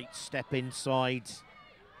 Great step inside.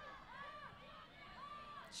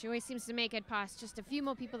 She always seems to make it past just a few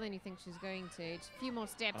more people than you think she's going to. Just a few more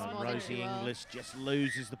steps more than she Rosie will. Inglis just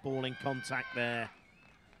loses the ball in contact there.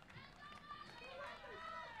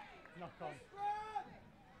 Knock on.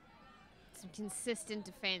 Some consistent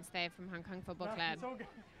defence there from Hong Kong Football Club. It's all good.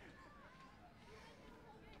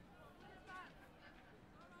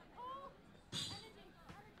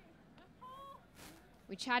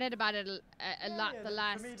 We chatted about it a lot the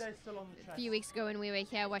last For me, they're still on the chest. few weeks ago when we were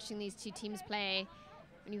here watching these two teams play.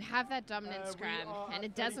 When you have that dominant We scrum are and at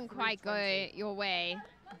it doesn't quite go 33-20. your way,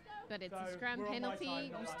 but it's a So scrum we're on my penalty, side,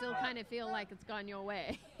 you not still that. kind of feel like it's gone your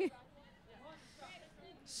way.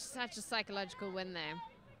 Such a psychological win there.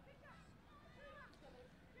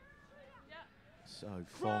 So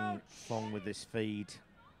Fung with this feed.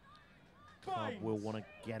 Club will want to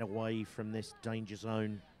get away from this danger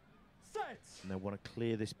zone. Set. And they want to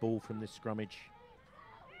clear this ball from this scrummage.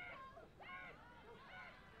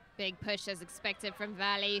 Big push as expected from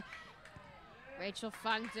Valley. Rachel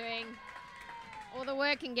Fung doing all the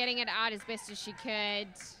work and getting it out as best as she could.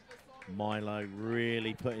 Milo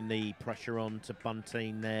really putting the pressure on to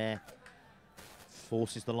Bunteen there.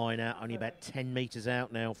 Forces the line out, only about 10 metres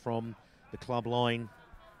out now from the club line.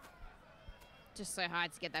 Just so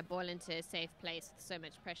hard to get that ball into a safe place with so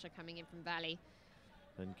much pressure coming in from Valley.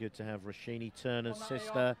 And good to have Rashini Turner's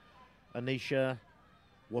sister, Anisha,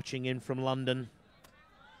 watching in from London.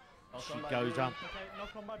 She goes up. Okay,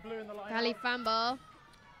 knock on by Blue in the line. Valley fumble,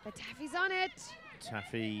 but Taffy's on it.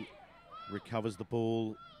 Taffy recovers the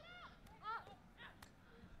ball.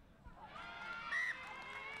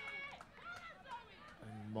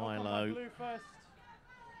 And Knock on by Milo. Blue first.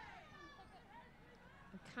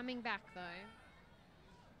 Coming back though.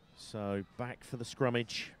 So back for the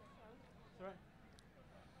scrummage, Sorry.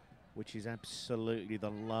 which is absolutely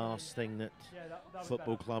the last thing that Yeah, that was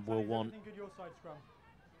football better. club So will is want. everything good your side, scrum?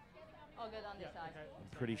 All good on Yeah, this side. okay.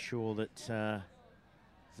 I'm pretty sure that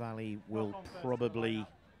Valley will Knock on first, probably line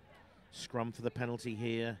up. scrum for the penalty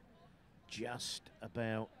here, just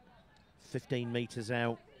about 15 metres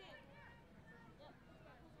out.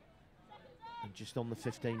 And just on the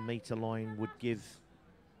 15-metre line would give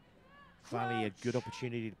Valley a good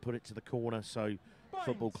opportunity to put it to the corner. So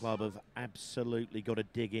football club have absolutely got to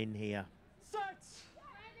dig in here. Set.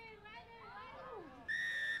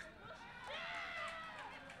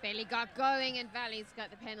 Bailey got going and Valley's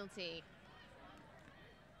got the penalty.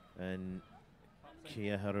 And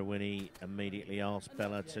Kia Harawini immediately asked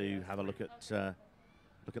Bella to have a look at the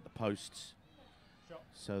posts.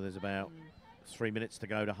 So there's about 3 minutes to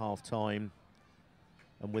go to half-time.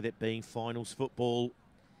 And with it being finals football,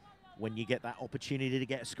 when you get that opportunity to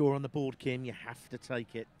get a score on the board, Kim, you have to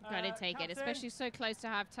take it. Got to take it, Captain, especially so close to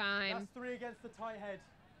half time. That's 3 against the tight head.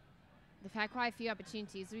 They've had quite a few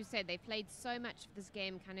opportunities. As we said, they've played so much of this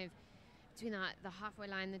game kind of between the halfway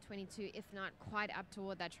line, the 22, if not quite up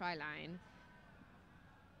toward that try line.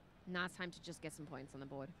 Now it's time to just get some points on the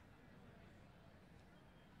board.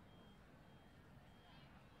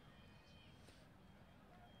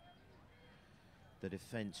 The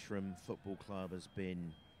defence from Football Club has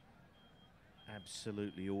been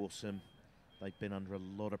absolutely awesome. They've been under a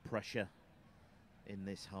lot of pressure in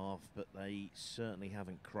this half, but they certainly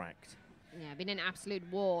haven't cracked. Yeah, been an absolute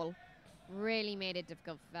wall. Really made it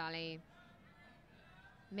difficult for Valley.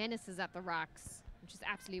 Menaces at the rocks, which is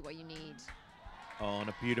absolutely what you need. Oh, and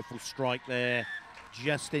a beautiful strike there,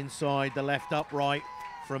 just inside the left upright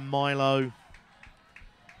from Milo.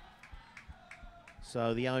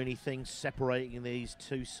 So the only thing separating these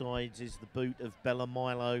two sides is the boot of Bella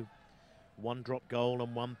Milo. 1 drop goal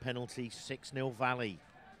and 1 penalty, 6-0 Valley.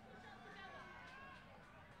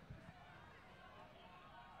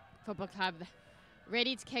 Football Club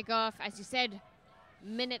ready to kick off. As you said,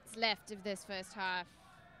 minutes left of this first half.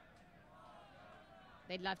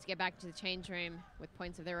 They'd love to get back to the change room with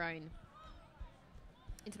points of their own.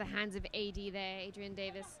 Into the hands of AD there, Adrian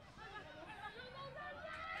Davis.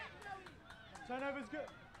 Turnover's good.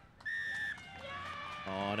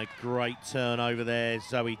 Oh, and a great turnover there,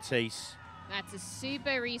 Zoe Teese. That's a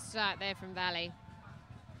super restart there from Valley.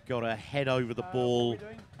 Got her head over the ball.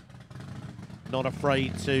 Not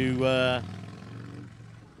afraid to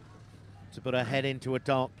put her head into a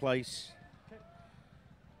dark place.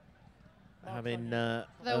 Having the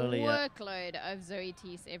earlier workload of Zoe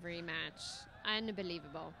Teese every match.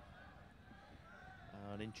 Unbelievable.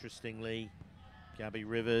 and interestingly, Gabby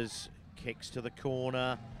Rivers kicks to the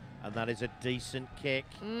corner, and that is a decent kick.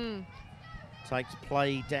 Takes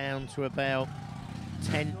play down to about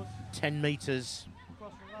 10 metres.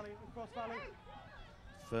 Across valley.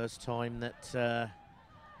 First time that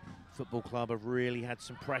Football Club have really had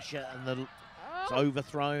some pressure, and it's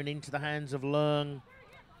overthrown into the hands of Leung.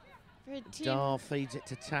 Dahl feeds it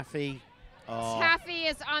to Taffy. Oh, Taffy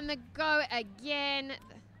is on the go again.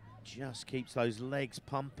 just keeps those legs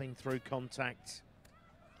pumping through contact.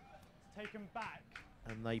 Taken back.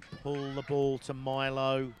 And they pull the ball to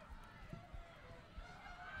Milo.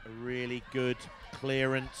 A really good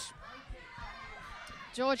clearance.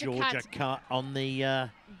 Georgia cut on the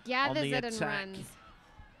gathers it attack. and runs.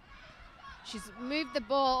 She's moved the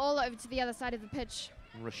ball all over to the other side of the pitch.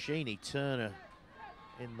 Rashini Turner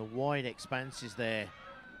in the wide expanses there.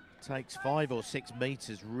 Takes 5 or 6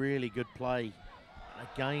 metres, really good play.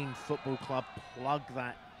 Again, Football Club plug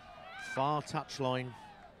that far touchline.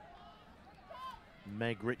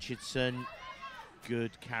 Meg Richardson,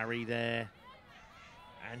 good carry there.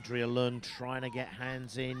 Andrea Lund trying to get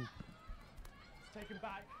hands in. Taken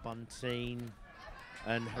back. Bunting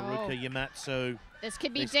and Haruka Yamatsu. This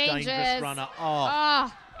could be this dangerous. Runner.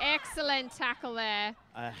 Oh, excellent tackle there.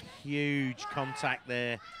 A huge contact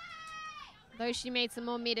there. Though she made some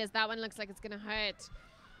more meters, that one looks like it's going to hurt.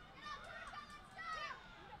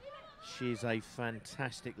 She's a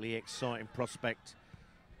fantastically exciting prospect,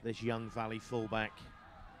 this young Valley fullback.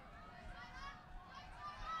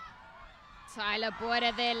 Tyler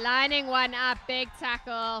Border there lining one up, big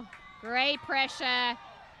tackle. Great pressure.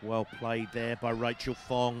 Well played there by Rachel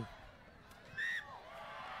Fung.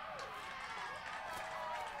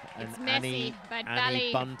 It's and messy, but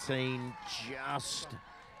Annie Valley. Bunting just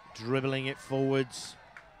dribbling it forwards.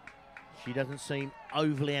 She doesn't seem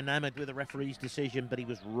overly enamoured with the referee's decision, but he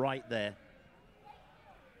was right there.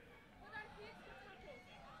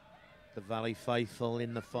 The Valley faithful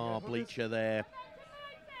in the far bleacher there.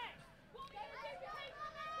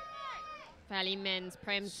 Valley men's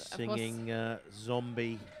Prems, Singing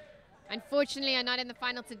Zombie. Unfortunately, are not in the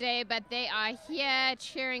final today, but they are here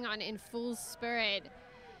cheering on in full spirit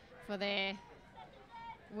for their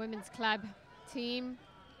women's club team.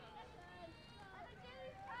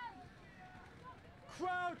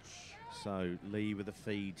 Crouch. So Lee with a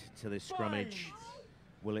feed to this scrummage.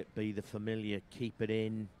 Will it be the familiar keep it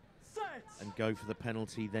in and go for the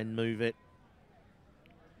penalty, then move it?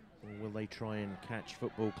 Or will they try and catch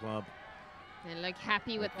Football Club? They look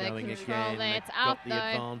happy with the Going control again. there. It's They've out got the though.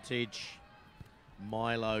 advantage.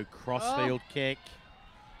 Milo crossfield kick.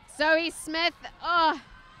 Zoe Smith,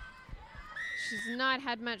 she's not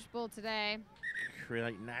had much ball today.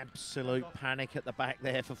 Creating absolute panic at the back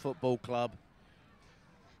there for Football Club.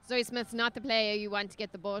 Zoe Smith's not the player you want to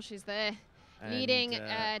get the ball. She's the leading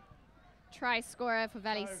try scorer for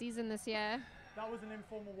Valley season this year. That was an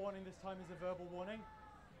informal warning. This time is a verbal warning.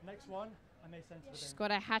 Next one, and they sent it. She's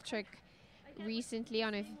got a hat-trick recently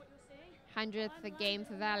on her 100th game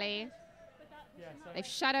for Valley. Yeah, so They've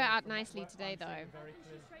shut her out nicely today, though. very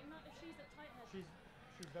clear.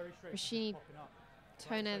 She's very straight. Rashini Popping up.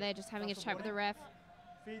 Turner, they're just having a chat with the ref.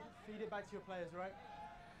 Feed it back to your players, right?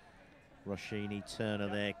 Roshini Turner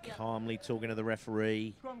there calmly talking to the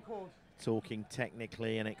referee, Scrum called. talking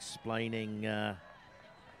technically and explaining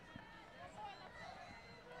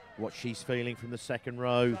what she's feeling from the second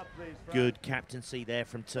row. Good captaincy there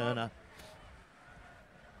from Turner.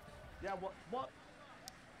 Yeah, what?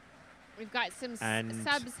 We've got some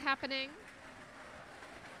subs happening.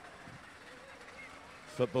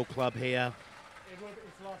 Football club here It's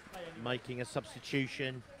last play anyway. making a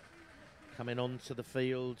substitution. Coming onto the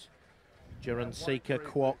field, Jaransika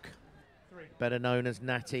Kwok, better known as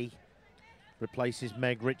Natty, replaces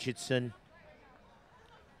Meg Richardson.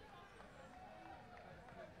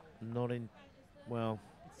 Not in, well,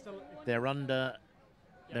 they're under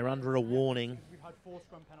a warning. We've had 4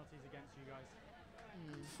 scrum penalties against you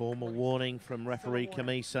guys. Formal warning from referee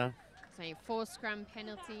Kamisa. So 4 scrum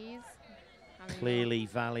penalties. Clearly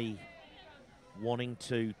Valley wanting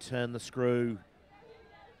to turn the screw.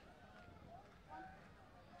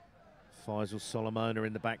 Faisal Solomona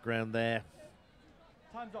in the background there.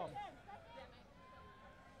 Time's on.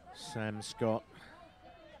 Sam Scott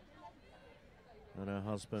and her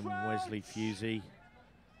husband Wesley Fusey.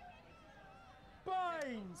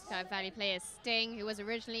 So Valley player Sting, who was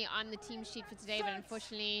originally on the team sheet for today, but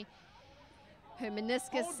unfortunately her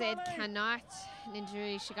meniscus said cannot. An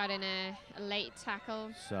injury, she got in a late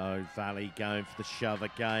tackle. So Valley going for the shove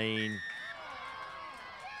again.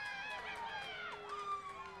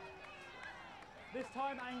 This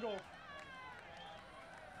time angle.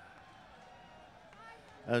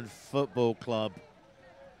 And Football Club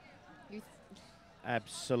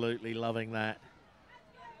absolutely loving that.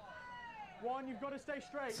 One, you've got to stay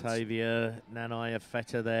straight. Tavia Nanaya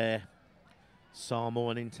Feta there,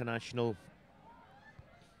 Samoan international.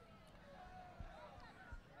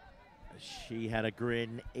 She had a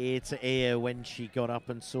grin ear to ear when she got up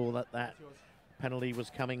and saw that that penalty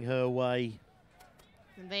was coming her way.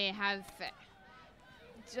 They have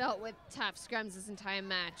dealt with tough scrums this entire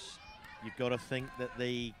match. You've got to think that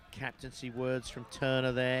the captaincy words from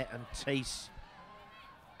Turner there, and Teese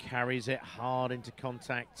carries it hard into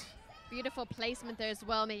contact. Beautiful placement there as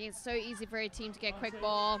well, making it so easy for a team to get a quick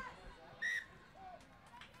ball.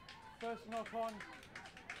 First knock on,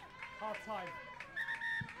 half time.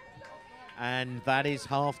 And that is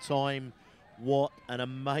half time. What an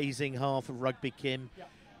amazing half of rugby, Kim. Yep.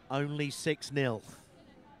 Only 6-0.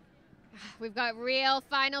 We've got real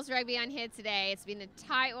finals rugby on here today. It's been a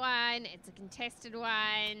tight one. It's a contested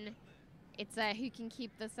one. It's a who can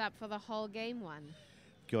keep this up for the whole game one.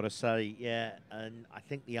 Got to say, yeah, and I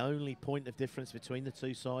think the only point of difference between the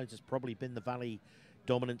two sides has probably been the Valley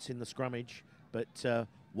dominance in the scrummage, but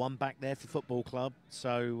one back there for Football Club,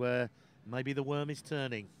 so maybe the worm is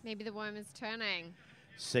turning. Maybe the worm is turning.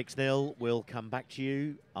 6-0, we'll come back to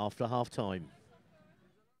you after half-time.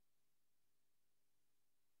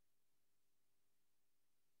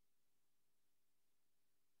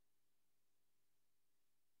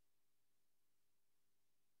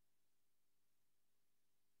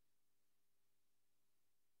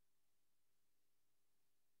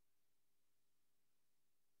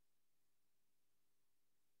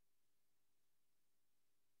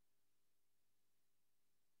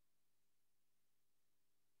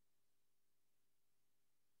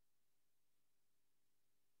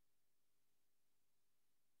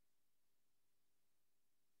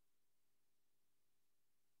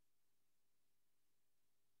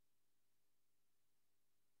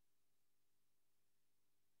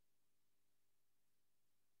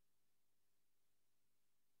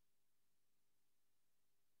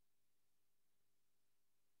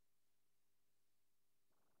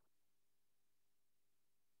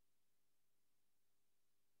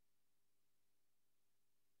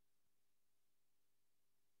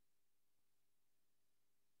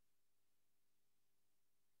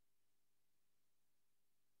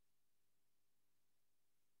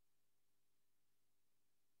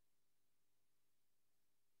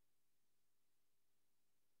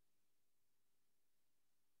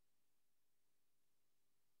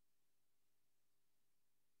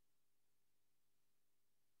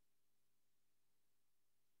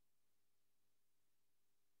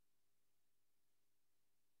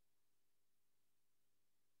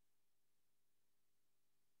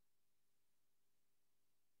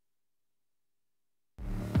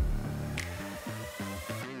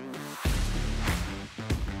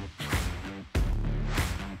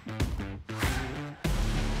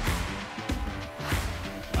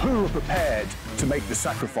 Who are prepared to make the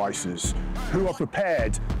sacrifices? Who are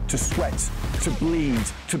prepared to sweat, to bleed,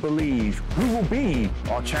 to believe. Who will be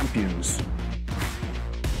our champions?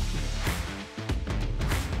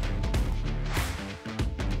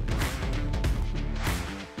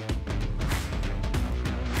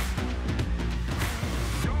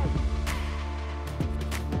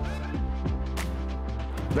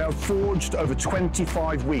 They have forged over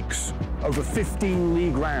 25 weeks, over 15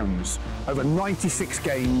 league rounds, over 96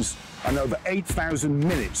 games, and over 8,000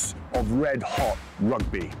 minutes of red-hot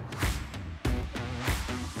rugby.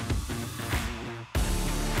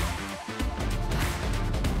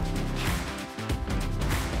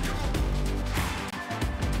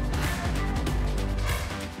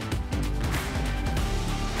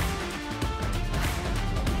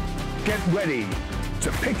 Get ready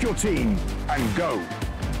to pick your team and go.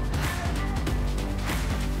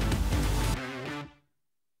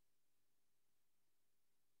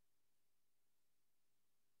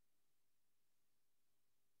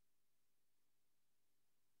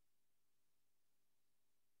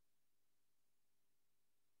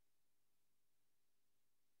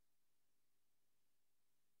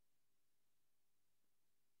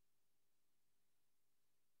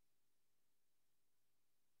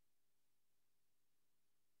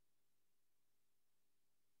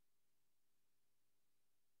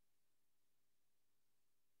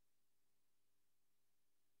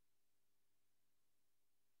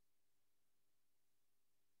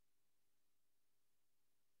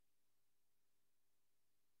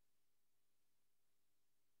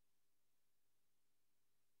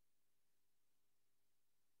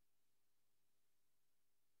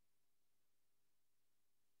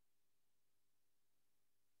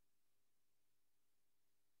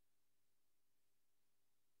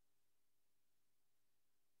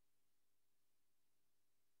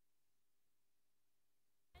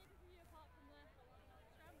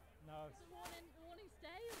 No. Does the warning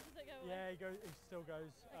stay, or does it go away? Yeah, it still goes.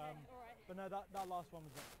 Okay, all right. But no, that last one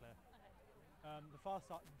was not clear. Okay. The far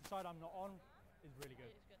side, the side I'm not on, is really good.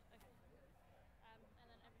 It's good. Okay. And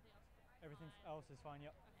then everything Everything else. else is fine.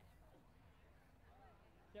 Yep.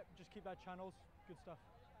 Okay. Yep. Just keep that channels. Good stuff.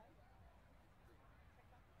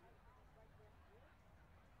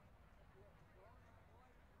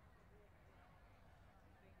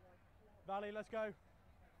 Valley, let's go.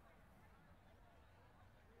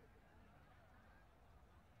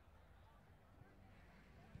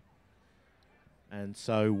 And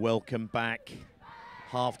so welcome back.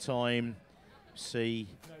 Half-time. See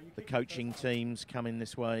the coaching teams coming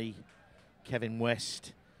this way. Kevin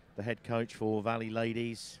West, the head coach for Valley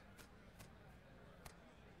Ladies.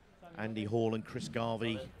 Andy Hall and Chris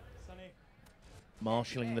Garvey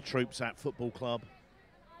marshalling the troops at Football Club.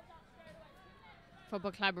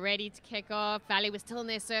 Football Club ready to kick off. Valley was still in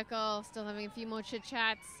their circle, still having a few more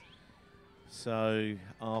chit-chats. So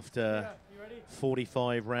after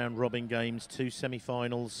 45 round robin games, 2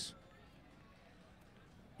 semi-finals,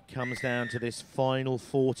 it comes down to this final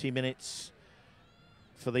 40 minutes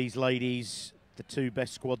for these ladies, the 2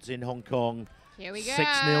 best squads in Hong Kong. Here we go.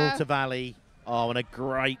 6-0 to Valley. Oh, and a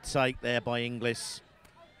great take there by Inglis.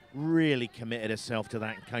 Really committed herself to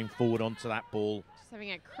that and came forward onto that ball. Just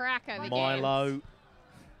having a crack over Milo.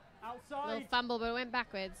 Outside. Little fumble, but it went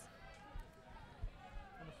backwards.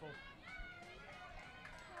 Wonderful.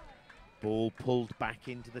 Ball pulled back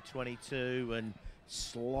into the 22 and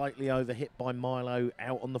slightly overhit by Milo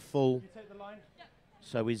out on the full. You take the line.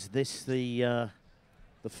 So is this the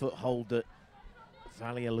foothold that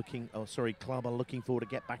Valley are looking, oh sorry, Club are looking for to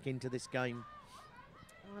get back into this game?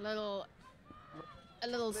 A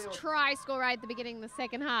little try score right at the beginning of the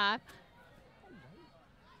second half.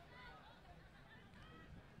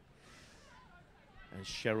 And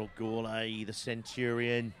Cheryl Gourlay, the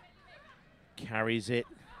Centurion, carries it.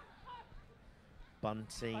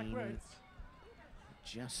 Bunting Backwards.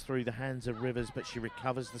 just through the hands of Rivers, but she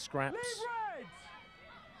recovers the scraps. Leave Reds.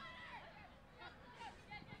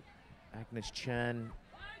 Agnes Chan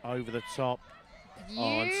over the top. Beautiful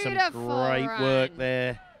Oh, and some great work run.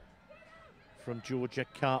 there from Georgia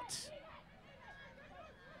Cutt.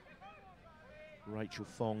 Rachel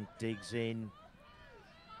Fung digs in.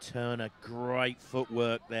 Turner, great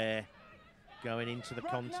footwork there, going into the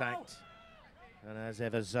contact. And as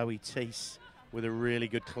ever, Zoe Teese with a really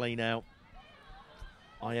good clean out.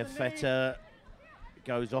 Ayafeta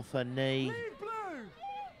goes off her knee,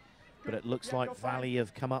 but it looks like Valley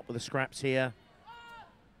have come up with the scraps here.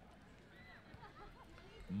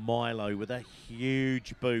 Milo with a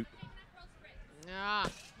huge boot. Ah,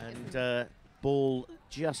 And ball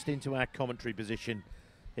just into our commentary position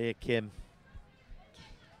here, Kim.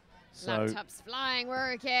 So laptops flying,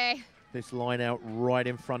 we're okay. this line out right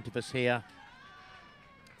in front of us here.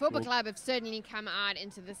 Football Club have certainly come out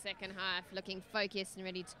into the second half looking focused and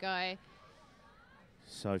ready to go.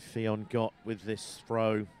 So Fionn got with this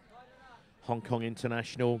throw. Hong Kong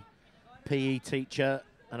international, PE teacher,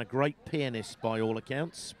 and a great pianist by all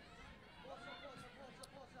accounts.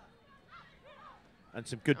 And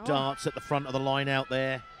some good darts at the front of the line out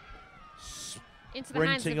there. Into the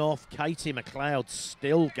hands Sprinting of off, Katie McLeod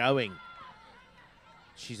still going.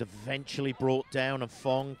 She's eventually brought down, and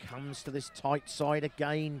Fung comes to this tight side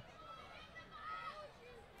again.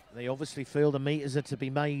 They obviously feel the meters are to be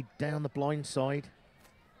made down the blind side.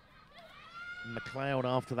 McLeod,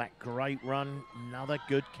 after that great run, another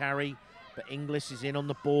good carry, but Inglis is in on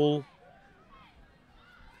the ball.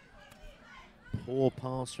 Poor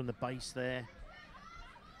pass from the base there.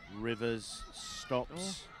 Rivers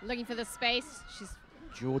stops. Looking for the space. She's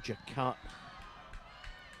Georgia cut.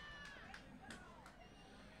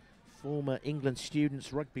 Former England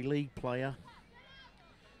Students Rugby League player.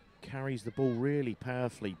 Carries the ball really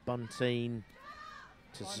powerfully. Bunteen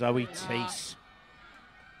to Zoe Teese.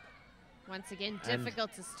 once again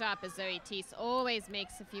difficult to stop, as Zoe Teese always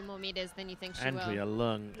makes a few more meters than you think she Andrea will.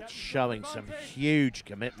 Lung showing some huge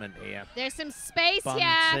commitment here. There's some space here.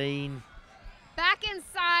 Bunteen. Back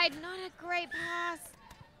inside, not a great pass.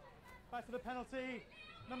 Back for the penalty.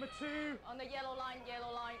 Number 2. On the yellow line,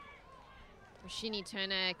 yellow line. Rashini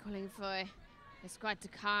Turner calling for the squad to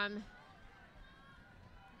come.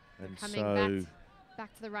 And Coming so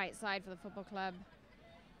back to the right side for the football club.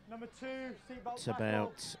 Number 2, seatbelt it's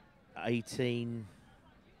about 18,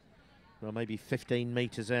 well, maybe 15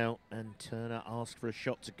 metres out, and Turner asked for a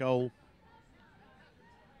shot to goal.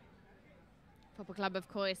 Football club, of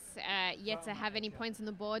course, yet to have any points on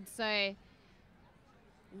the board, so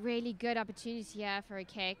really good opportunity here for a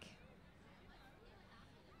kick.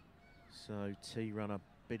 So T-runner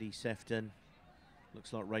Biddy Sefton.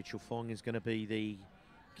 Looks like Rachel Fung is going to be the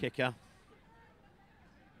kicker.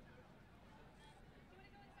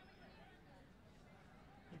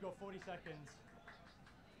 You've got 40 seconds.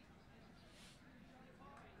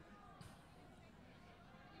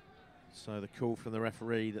 So the call from the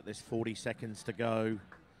referee that there's 40 seconds to go.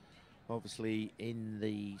 Obviously, in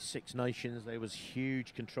the Six Nations, there was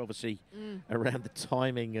huge controversy around the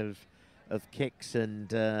timing of kicks,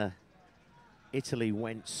 and Italy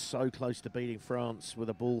went so close to beating France with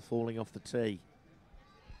a ball falling off the tee.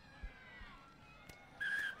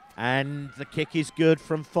 And the kick is good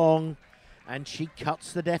from Fung, and she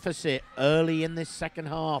cuts the deficit early in this second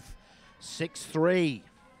half. 6-3.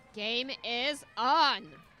 Game is on.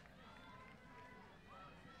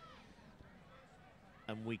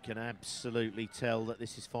 And we can absolutely tell that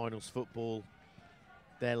this is finals football.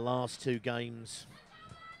 Their last two games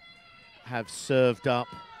have served up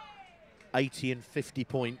 80 and 50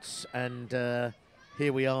 points, and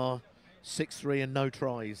here we are, 6-3 and no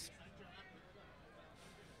tries.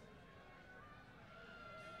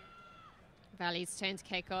 Valley's turn to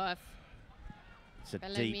kick off. It's a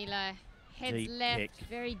Bellamila heads deep left, kick.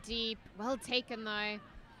 very deep. Well taken though.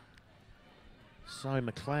 So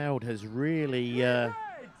McLeod has really,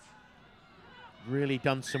 really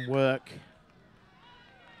done some work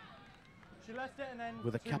She left it and then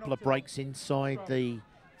with a two couple of knocked it breaks off. inside Strong. the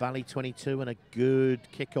Valley 22 and a good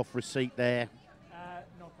kick-off receipt there.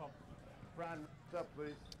 Knock on. Fran, up,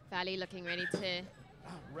 please. Valley looking ready to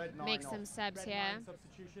Red 9 make off. some subs Red here. line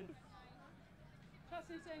substitution.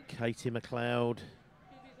 Katie McLeod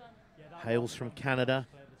Yeah, that hails last from one, Canada.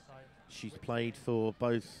 play this side. She's played for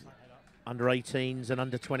both Head up, under 18s and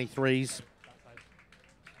under 23s. that side.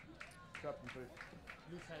 Captain, please.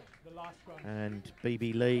 Loose head, the last scrum. And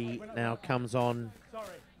BB Lee now comes on Sorry.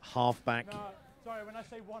 halfback. No, sorry, when I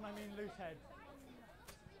say one, I mean loose head.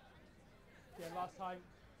 Yeah, last time.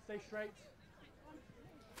 Stay straight.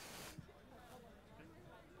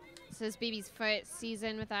 So this is BB's first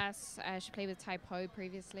season with us. She played with Tai Po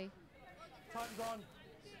previously. Time's on.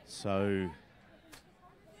 So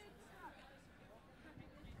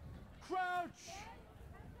Crouch.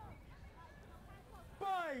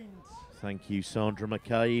 Bind. thank you, Sandra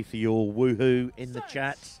McKay, for your woohoo in the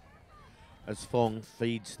chat as Fong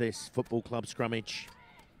feeds this football club scrummage.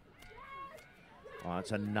 Oh,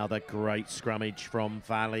 it's another great scrummage from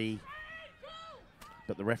Valley.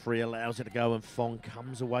 But the referee allows it to go, and Fong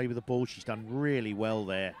comes away with the ball. She's done really well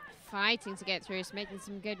there. Fighting to get through. She's making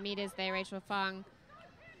some good meters there, Rachel Fung.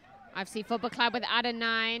 FC Football Club with Ada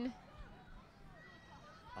 9.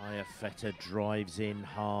 Aya Feta drives in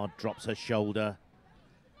hard, drops her shoulder.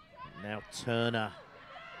 Now Turner.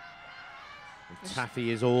 And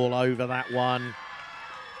Taffy is all over that one.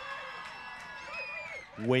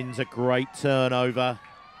 Wins a great turnover.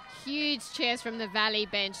 Huge Huge cheers from the Valley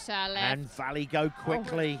bench to our left. And Valley go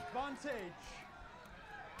quickly. Advantage.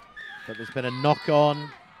 But there's been a knock on.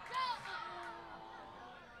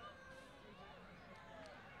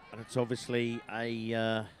 And it's obviously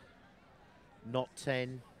a not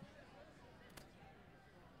 10.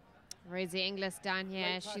 Rosie Inglis down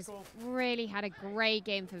here. She's really had a great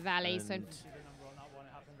game for Valley. And So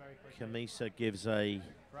Kamisa gives a...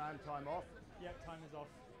 Fran, time off. Yep, time is off.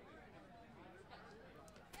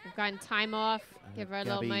 we've gotten time off. Give her a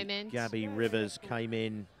little moment. Gabby Rivers came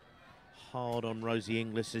in hard on Rosie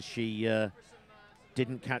Inglis as she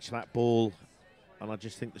didn't catch that ball. And I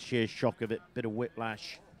just think the sheer shock of it, bit of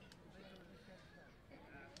whiplash.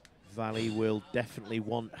 Valley will definitely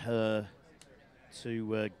want her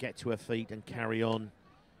to get to her feet and carry on.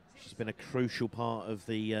 She's been a crucial part of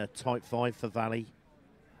the Type 5 for Valley.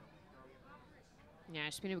 Yeah,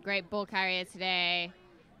 she's been a great ball carrier today.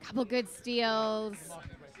 Couple good steals.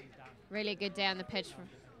 Really good day on the pitch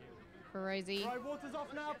for Rosie. Right, water's off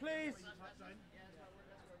now, please.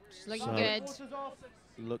 She's looking So- good. Water's off.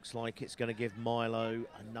 Looks like it's going to give Milo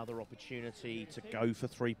another opportunity to go for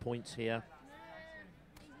 3 points here.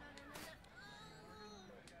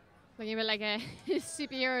 Looking a bit like a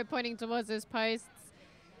superhero pointing towards those posts.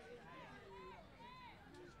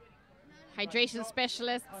 Hydration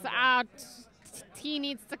specialists out. T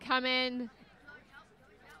needs to come in.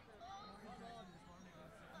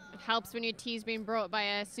 It helps when your tea's being brought by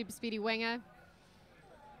a super speedy winger.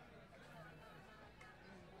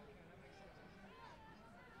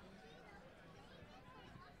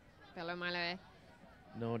 Bello Milo.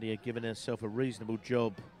 Nadia giving herself a reasonable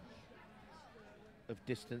job of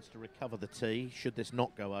distance to recover the tee, should this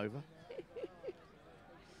not go over.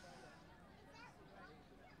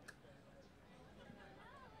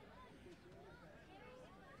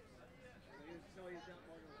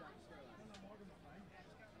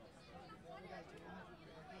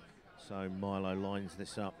 So Milo lines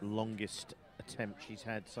this up, longest attempt she's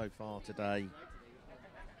had so far today.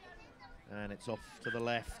 And it's off to the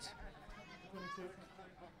left. 22.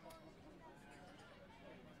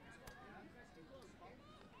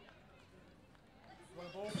 Want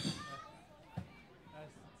a ball?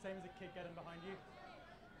 Same as a kick getting behind you.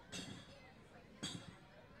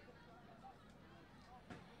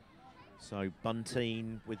 So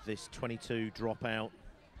Bunteen with this 22 dropout.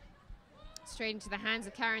 Straight into the hands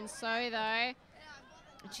of Karen So, though.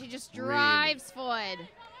 And she just drives forward.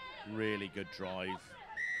 Really good drive.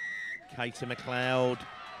 Katie McLeod.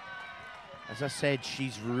 As I said,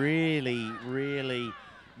 she's really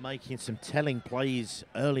making some telling plays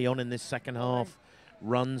early on in this second half.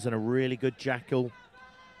 Runs and a really good jackal.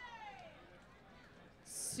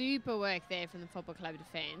 Super work there from the Football Club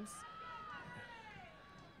defence.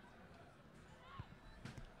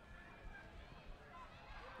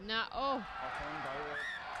 No, oh.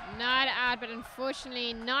 Not out, but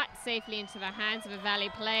unfortunately not safely into the hands of a Valley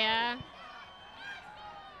player.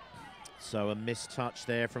 So a missed touch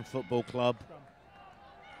there from Football Club.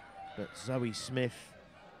 But Zoe Smith,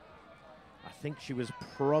 I think she was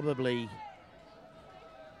probably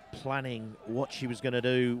planning what she was going to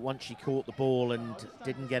do once she caught the ball and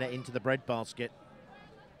didn't get it into the breadbasket.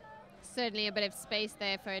 Certainly a bit of space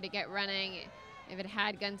there for her to get running if it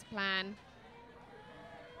had gone to plan.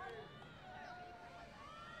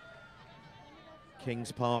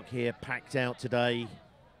 Kings Park here packed out today.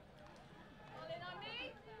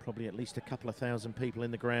 Probably at least a couple of thousand people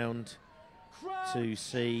in the ground to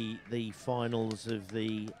see the finals of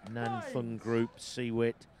the Nan Fung Group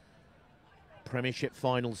SEWIT Premiership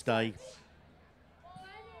Finals Day.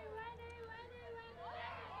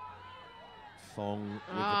 Fung with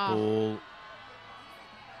the ball.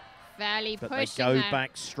 Valley But they pushing go her.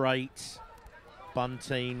 back straight.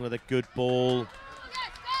 Bunteen with a good ball.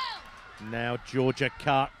 Now Georgia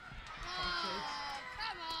cut.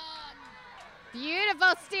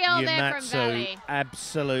 Beautiful steal there from Yumatsu, Valley.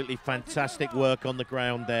 absolutely fantastic work on the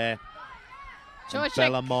ground there. And Georgia.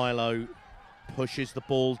 Bella Milo pushes the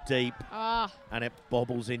ball deep Oh, and it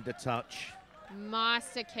bobbles into touch.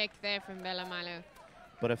 master kick there from Bella Milo.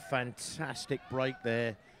 But a fantastic break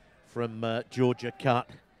there from Georgia Cut.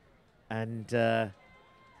 And the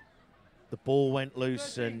ball went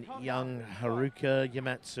loose and young Haruka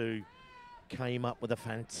Yumatsu came up with a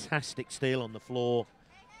fantastic steal on the floor.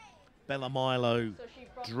 Bella Milo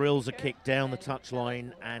drills a kick down the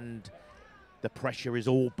touchline and the pressure is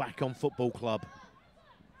all back on Football Club.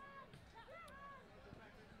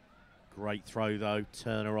 Great throw though,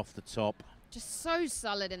 Turner off the top. Just so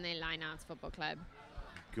solid in their lineouts, Football Club.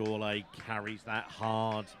 Gourlay carries that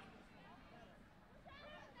hard.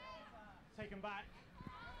 Take him back.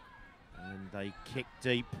 And they kick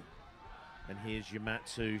deep. And here's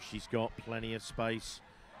Yamatsu. She's got plenty of space.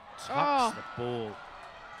 Tucks the ball.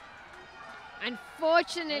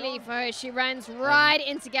 Unfortunately for her, she runs right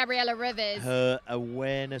into Gabriella Rivers. Her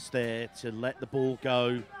awareness there to let the ball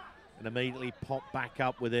go and immediately pop back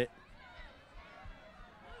up with it.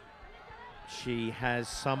 She has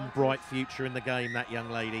some bright future in the game, that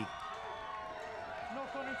young lady.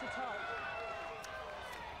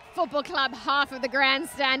 Football club, half of the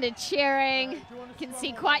grandstand are cheering. You can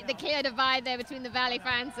see quite the clear divide there between the Valley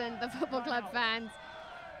fans and the football club fans.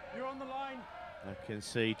 You're on the line. I can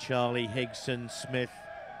see Charlie Higson-Smith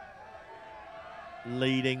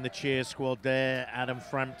leading the cheer squad there. Adam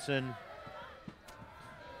Frampton.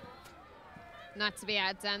 Not to be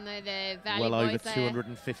outdone though, the Valley well boys over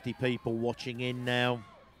 250 people watching in now.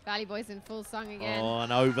 Valley boys in full song again. Oh,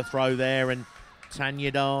 an overthrow there, and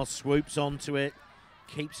Tanya Dar swoops onto it,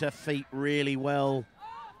 keeps her feet really well.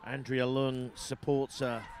 Andrea Lung supports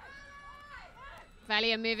her.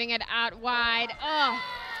 Valley are moving it out wide. Oh!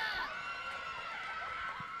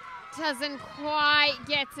 Doesn't quite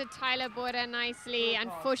get to Tyler Border nicely.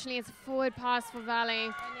 Unfortunately, it's a forward pass for Valley.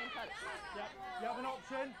 Yep, you have an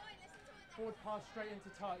option. Forward pass straight into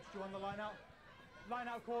touch. Do you want the line out? Line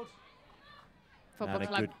out called. Football And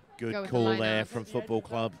club. a good call there from Football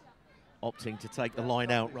Club, opting to take the line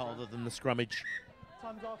out rather than the scrummage.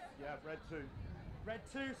 Time's off. Yeah, red 2. Red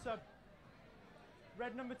 2, sub.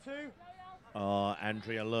 Red number 2.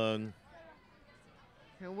 Andrea Lung.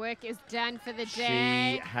 Her work is done for the She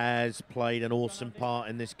day. has played an awesome part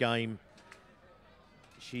in this game.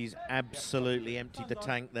 She's absolutely emptied the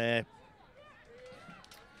tank there.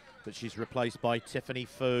 But she's replaced by Tiffany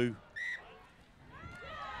Fu.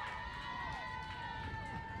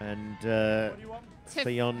 And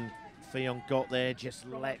Fionn got there, just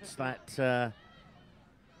lets that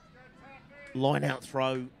line out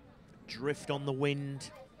throw drift on the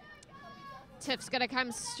wind. Tiff's going to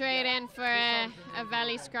come straight in for a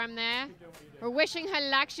Valley scrum there. We're wishing her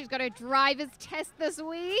luck. She's got her driver's test this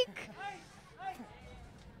week.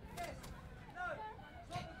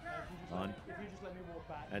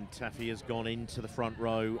 And Taffy has gone into the front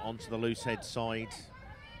row, onto the loose head side.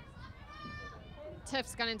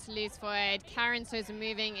 Tiff's gone into loose forward. Karen Souza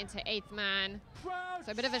moving into 8th man.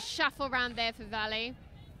 So a bit of a shuffle round there for Valley.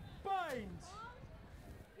 Bind.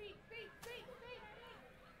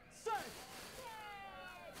 Set.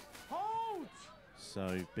 Hold.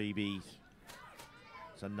 So BB,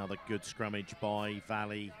 it's another good scrummage by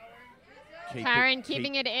Valley. Karen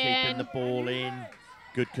keeping it in. Keeping the ball in.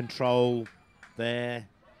 Good control there.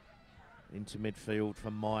 Into midfield for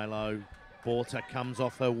Milo. Borta comes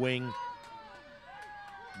off her wing.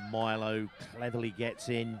 Milo cleverly gets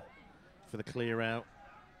in for the clear out.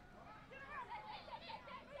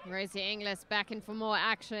 Rosie Inglis back in for more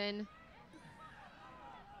action.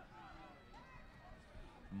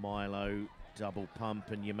 Milo double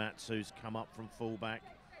pump, and Yamatsu's come up from fullback.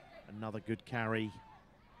 Another good carry.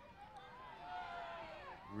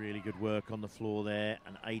 Really good work on the floor there,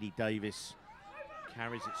 and Adi Davis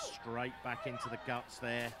carries it straight back into the guts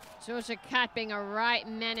there. Georgia Cat being a right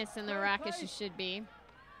menace in the rack as she should be.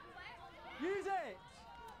 Use it.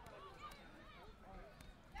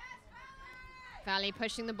 Valley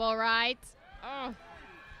pushing the ball right. Oh,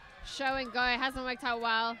 show and go. Hasn't worked out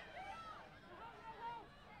well.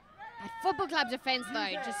 That football club defense,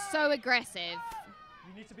 though, just so aggressive.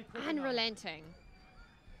 You need to be unrelenting.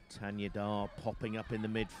 Tanya Dar popping up in the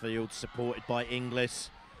midfield, supported by Inglis.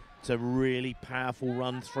 It's a really powerful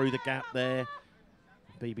run through the gap there.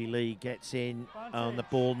 BB Lee gets in on the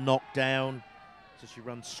ball knocked down. So she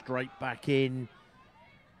runs straight back in.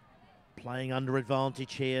 Playing under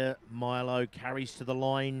advantage here. Milo carries to the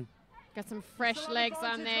line. Got some fresh legs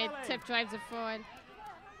on there. Tiff drives it forward.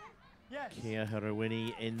 Yes. Kia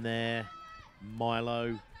Harawini in there.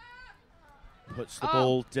 Milo puts the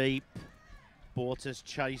ball deep. Borta's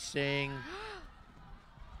chasing.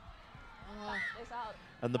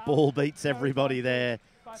 And the ball beats everybody there.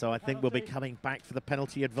 So I think we'll be coming back for the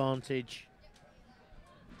penalty advantage.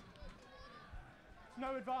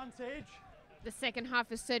 No advantage. The second half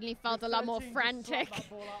has certainly felt a lot more frantic.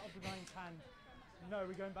 No,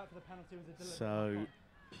 we're going back for the penalty. It was a so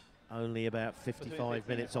only about 55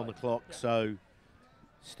 minutes on the clock. So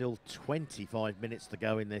still 25 minutes to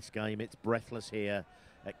go in this game. It's breathless here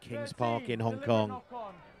at Kings Park in Hong Kong.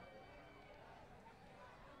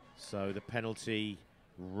 So the penalty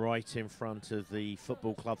right in front of the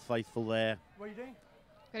football club faithful there. What are you doing?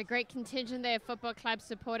 Got a great contingent there of football club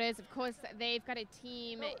supporters. Of course, they've got a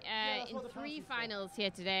team in 3 finals here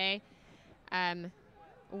today.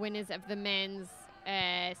 Winners of the men's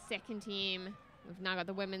second team We've now got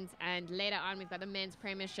the women's, and later on we've got the men's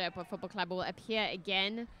Premiership, where Football Club will appear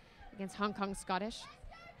again against Hong Kong Scottish.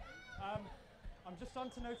 I'm just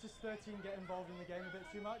starting to notice 13 get involved in the game a bit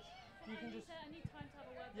too much. You can just... I need time to have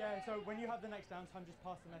a word. Yeah, so when you have the next downtime, just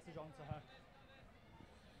pass the message on to her.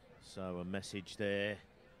 So a message there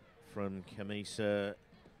from Kamisa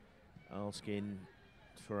asking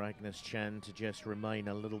for Agnes Chan to just remain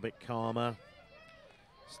a little bit calmer.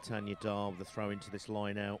 It's Tanya Dar with the throw into this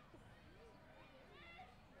line out.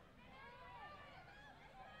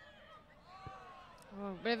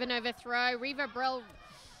 Oh, bit of an overthrow. Reva Brill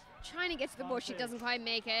trying to get to the ball. She doesn't quite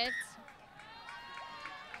make it.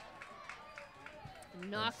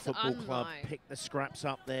 Knocked Football on Club low. picked the scraps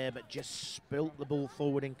up there, but just spilt the ball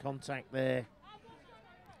forward in contact there.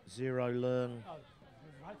 Zero Leung. Oh,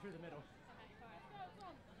 right through the middle.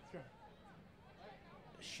 Sure.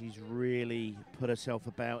 She's really put herself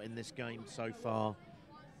about in this game so far.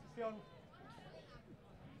 Fung.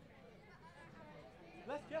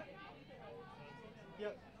 Left, yeah.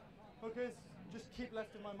 Yep. Hookers, just keep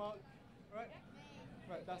left of my mark. Right?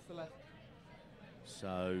 Right, that's the left.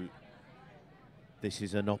 So this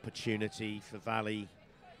is an opportunity for Valley.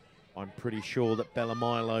 I'm pretty sure that Bella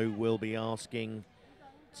Milo will be asking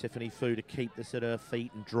Tiffany Fu to keep this at her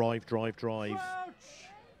feet and drive. Crouch!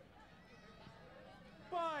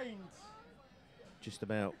 Bind! Just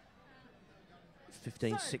about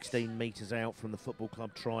 15, 16 metres out from the Football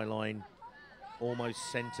Club try line.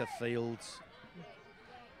 Almost centre field.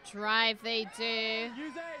 Drive they do.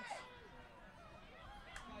 Use it!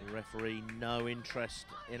 The referee, no interest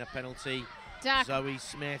in a penalty. Duck Zoe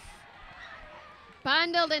Smith.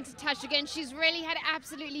 bundled into touch again. She's really had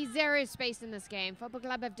absolutely zero space in this game. Football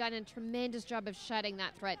Club have done a tremendous job of shutting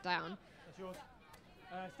that threat down. That's yours.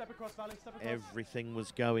 Step across, Valley, step across. Everything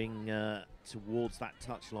was going towards that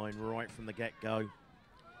touchline right from the get-go.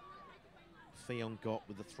 Fung got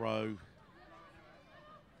with the throw.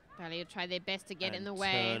 Valley will try their best to get and in the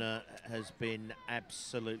way. Turner has been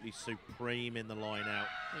absolutely supreme in the line out.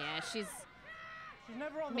 Yeah, she's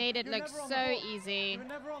never on made it you're look never on the so ball. easy. You're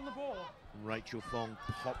never on the ball. Rachel Fong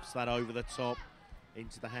pops that over the top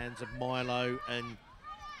into the hands of Milo, and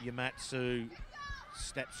Yamatsu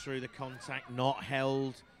steps through the contact, not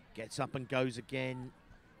held, gets up and goes again.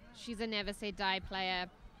 She's a never say die player.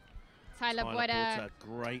 Tyler Porter, Porter.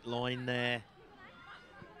 great line there.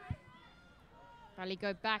 Valley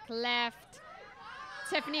go back left.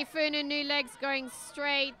 Tiffany Funu, new legs going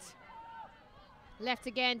straight. Left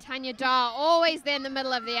again, Tanya Dar, always there in the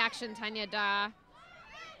middle of the action, Tanya Dar.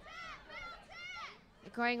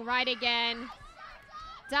 Going right again.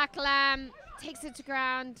 Duck Lamb takes it to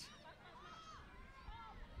ground.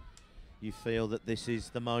 You feel that this is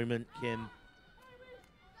the moment, Kim.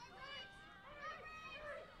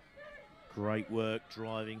 Great work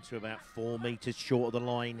driving to about 4 metres short of the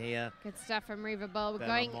line here. Good stuff from Reva Bull. We're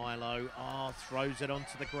Bella going. Milo, throws it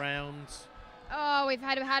onto the ground. Oh, we've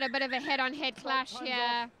had a bit of a head-on-head clash Time's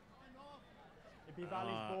here. It'd be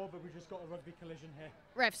Valley's ball, but we just got a rugby collision here.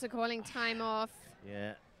 Refs are calling time off.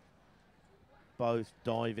 Yeah. Both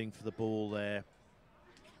diving for the ball there.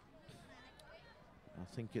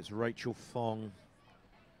 I think it's Rachel Fong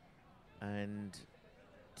and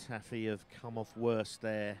Taffy have come off worse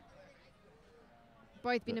there.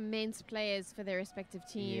 Both been immense players for their respective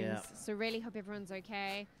teams. Yeah. So really hope everyone's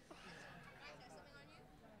okay.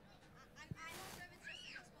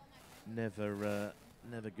 Never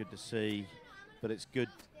good to see, but it's good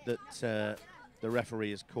that the referee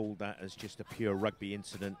has called that as just a pure rugby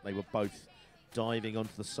incident. They were both diving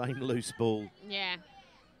onto the same loose ball. Yeah.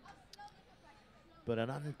 But an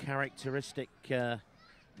uncharacteristic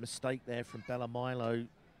mistake there from Bella Milo,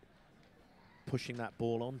 pushing that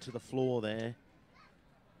ball onto the floor there.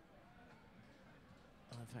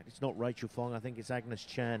 In fact, it's not Rachel Fong, I think it's Agnes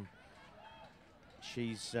Chan.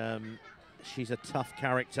 She's a tough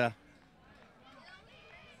character.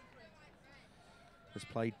 Has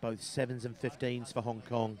played both 7s and 15s for Hong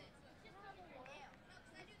Kong.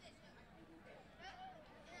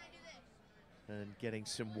 And getting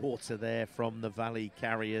some water there from the Valley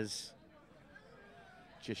carriers.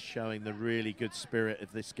 Just showing the really good spirit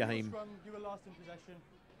of this game. You were last in possession.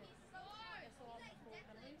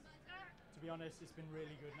 To be honest, it's been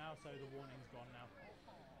really good now, so the warning's gone now.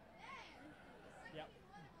 Yep,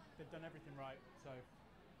 they've done everything right, so.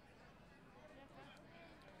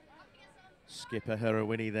 Skipper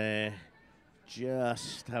Heroini there,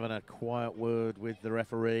 just having a quiet word with the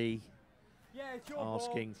referee. Yeah, it's your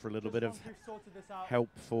asking ball. for a little Just bit of once we've sorted this out. help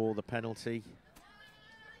for the penalty.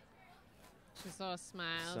 She saw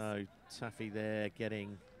smiles. So Taffy there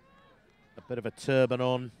getting a bit of a turban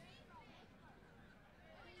on.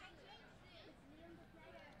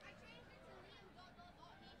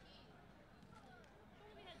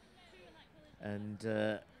 And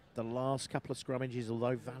the last couple of scrummages,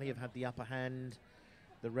 although Valley have had the upper hand,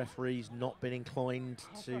 the referee's not been inclined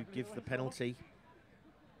to give the penalty.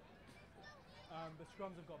 The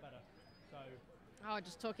scrums have got better. So. Oh,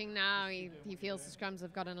 just talking now, he feels the scrums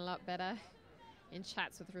have gotten a lot better in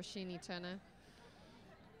chats with Roshini Turner.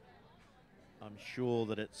 I'm sure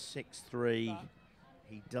that at 6-3,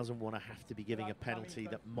 he doesn't want to have to be giving a penalty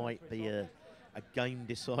that might be a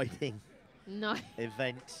game-deciding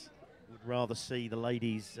event. Would rather see the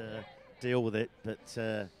ladies deal with it,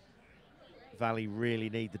 but Valley really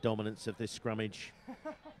need the dominance of this scrummage.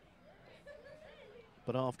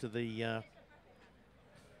 But after the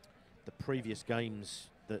previous games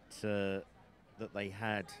that that they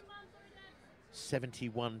had,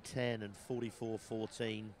 71-10 and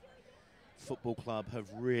 44-14, Football Club have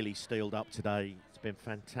really steeled up today. It's been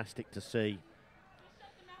fantastic to see.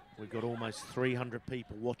 We've got almost 300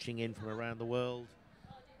 people watching in from around the world.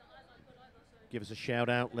 Give us a shout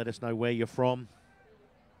out, let us know where you're from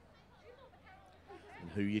and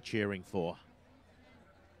who you're cheering for.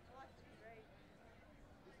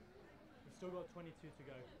 We've still got 22 to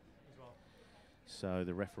go as well. So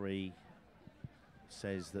the referee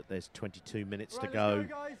says that there's 22 minutes to go.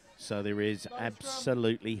 So there is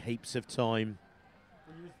absolutely heaps of time.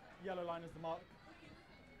 We'll use yellow line as the mark.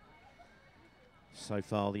 So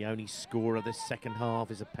far, the only score of this second half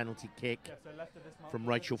is a penalty kick from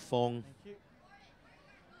Rachel Fung,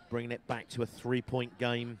 bringing it back to a 3-point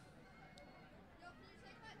game.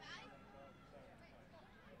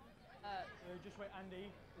 Just wait,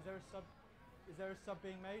 Andy. Is there a sub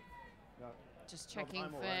being made? No. Just checking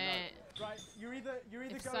for right. You're either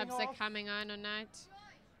if going subs off. are coming on or not.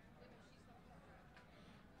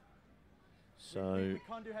 So we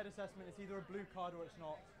can't do head assessment. It's either a blue card or it's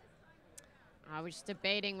not. We're just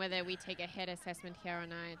debating whether we take a head assessment here or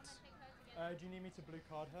not. Do you need me to blue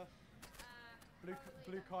card her?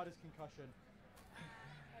 Blue card is concussion.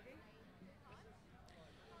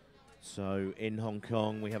 So in Hong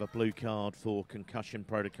Kong, we have a blue card for concussion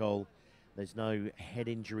protocol. There's no head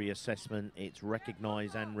injury assessment. It's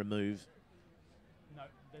recognise and remove. No,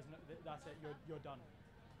 there's no. That's it. You're done.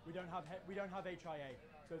 We don't have HIA,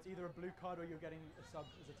 so it's either a blue card or you're getting a sub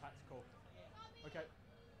as a tactical. Okay.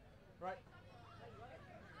 Right.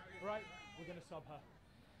 Right. We're gonna sub her.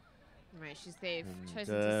 Right, they've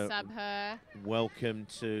chosen to sub her. Welcome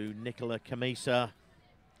to Nicola Camisa,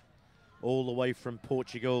 all the way from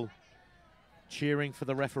Portugal, cheering for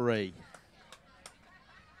the referee.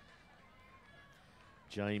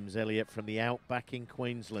 James Elliott from the outback in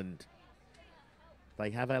Queensland. They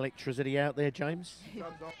have electricity out there, James?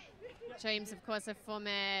 James, of course, a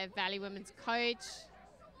former Valley women's coach.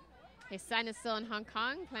 His son is still in Hong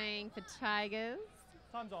Kong playing for Tigers.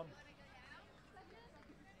 Time's on.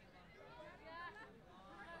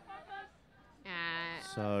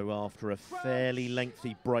 So after a fairly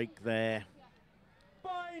lengthy break there,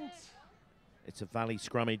 it's a Valley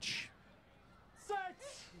scrummage.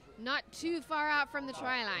 Not too far out from the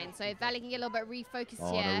try line, so Valley can get a little bit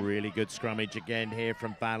refocused here. On a really good scrummage again here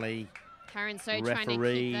from Valley. Karen So trying to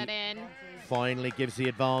keep that in. Finally gives the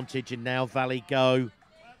advantage, and now Valley go.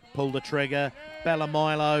 Pull the trigger. Bella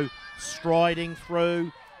Milo striding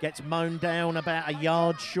through, gets mown down about a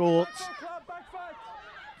yard short.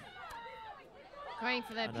 Going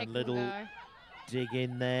for the and pick a little dig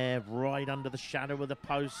in there, right under the shadow of the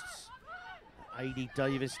posts. A.D.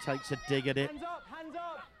 Davis takes a dig at it. Hands up, hands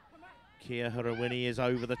up. Kia Harawini is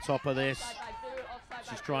over the top of this.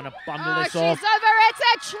 She's trying to bundle this she's off. She's over. It's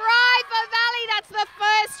a try for Valley. That's the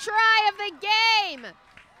first try of the game.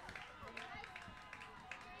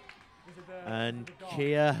 And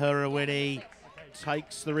Kia Harawini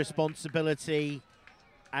takes the responsibility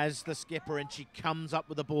as the skipper, and she comes up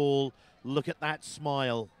with the ball. Look at that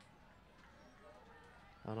smile.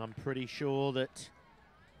 And I'm pretty sure that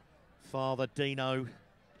Father Dino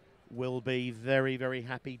will be very, very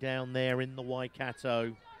happy down there in the Waikato.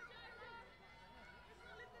 You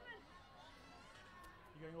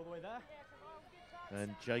going all the way there?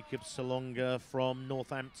 And Jacob Salonga from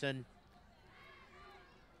Northampton.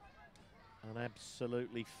 An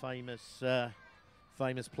absolutely famous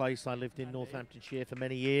famous place. I lived in Northamptonshire for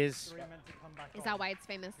many years. Is that why it's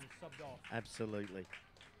famous? Absolutely.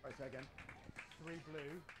 Right, say again. 3 blue.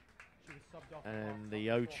 She was subbed off. And the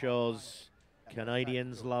Ochos,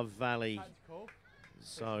 Canadians love Valley.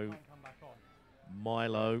 So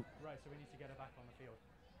Milo. Right, so we need to get her back on the field.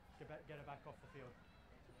 Get her back off the field.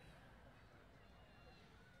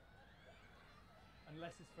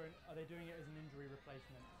 Unless it's for, are they doing it as an injury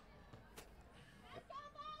replacement?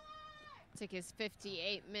 Took us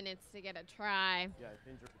 58 minutes to get a try. Yeah,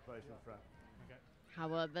 injury replacement front. Okay. How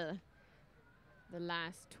will the The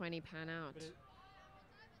last 20 pan out.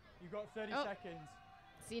 You've got 30 seconds.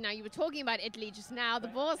 See, now you were talking about Italy just now. The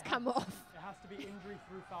ball's come off. It has to be injury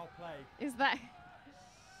through foul play. Is that?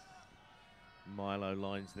 Milo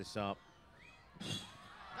lines this up.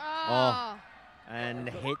 Oh. And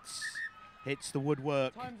hits the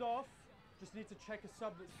woodwork. Time's off. Just need to check a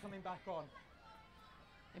sub that's coming back on.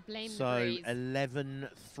 I blame so the breeze.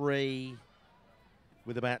 11-3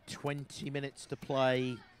 with about 20 minutes to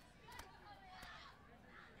play.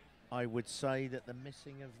 I would say that the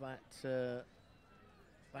missing of that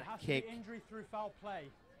kick. To be injury through foul play.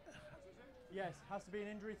 Yes, has to be an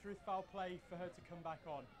injury through foul play for her to come back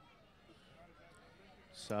on.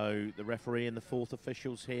 So the referee and the fourth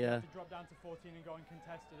officials here to drop down to 14 and go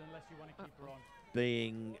uncontested unless you want to keep her on.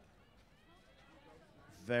 Being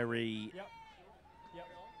very,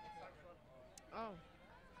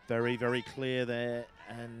 very, very clear there,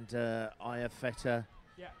 and Iafetta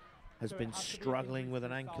has been struggling with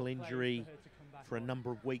an ankle injury for a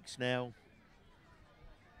number of weeks now.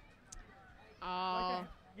 Oh, I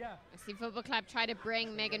see Football Club try to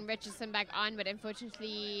bring Megan Richardson back on, but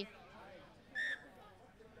unfortunately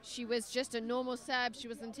she was just a normal sub. She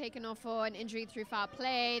wasn't taken off for an injury through foul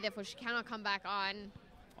play, therefore she cannot come back on.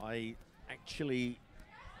 I actually,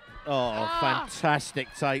 fantastic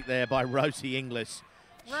take there by Rosie Inglis.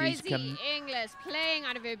 Rosie Inglis playing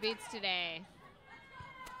out of her boots today.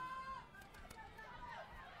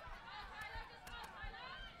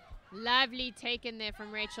 Lovely taken there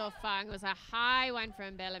from Rachel Fung. It was a high one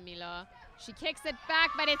from Bellamilo. She kicks it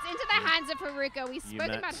back, but it's into the hands of Haruka. We've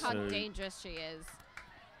spoken about how dangerous she is.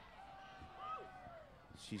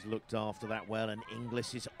 She's looked after that well, and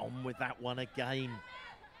Inglis is on with that one again.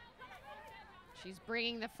 She's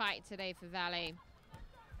bringing the fight today for Valley.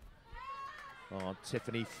 Oh,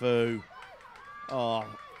 Tiffany Fu. Oh,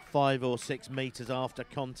 5 or 6 meters after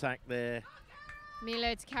contact there.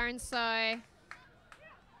 Milo to Karen So.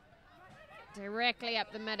 Directly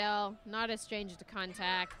up the middle. Not a stranger to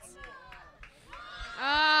contact.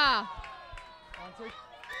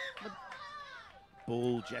 The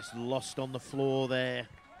ball just lost on the floor there.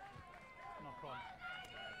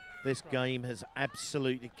 This game has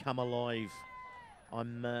absolutely come alive.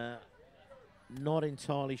 I'm not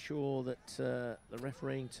entirely sure that the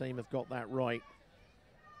refereeing team have got that right.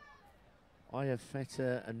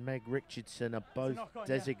 Iafetta and Meg Richardson are both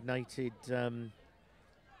designated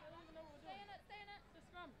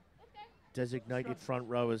designated front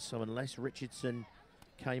rowers, so unless Richardson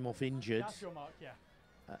came off injured,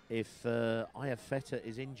 if Iafetta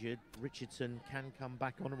is injured, Richardson can come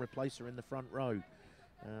back on and replace her in the front row.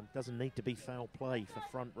 Doesn't need to be foul play for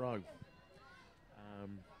front row.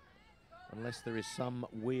 Unless there is some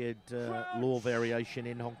weird law variation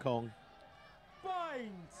in Hong Kong.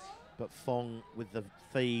 But Fung with the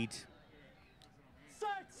feed.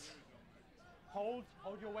 Set. Hold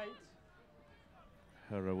your weight.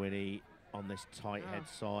 Harawini on this tight head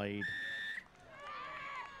side.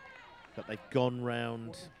 But they've gone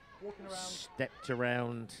round, stepped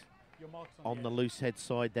around on the loose head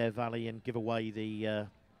side there, Valley, and give away the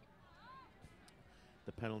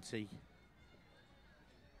penalty.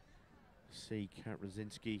 See, Kat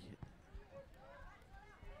Rosinski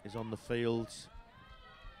is on the field.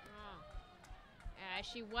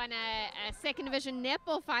 She won a second division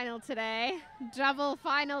netball final today. Double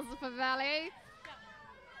finals for Valley.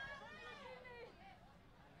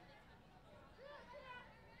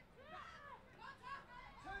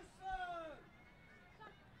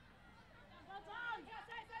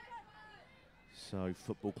 So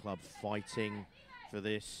Football Club fighting for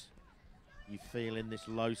this. You feel in this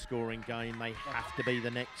low-scoring game they have to be the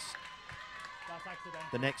next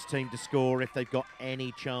team to score if they've got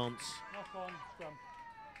any chance.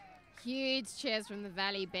 Huge cheers from the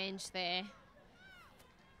Valley bench there.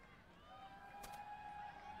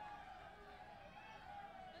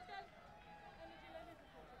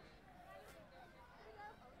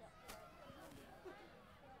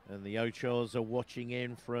 And the Ochos are watching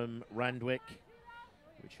in from Randwick,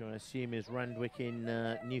 which I assume is Randwick in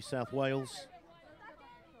New South Wales.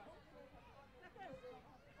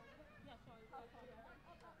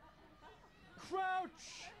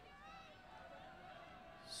 Crouch!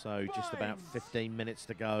 So just about 15 minutes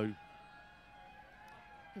to go. You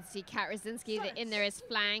can see Kat Rosinski in there as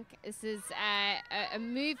flank. This is a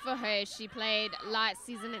move for her. She played last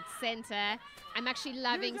season at centre. I'm actually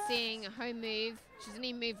loving seeing her move. She's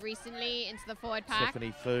only moved recently into the forward pack.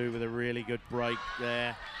 Tiffany Fu with a really good break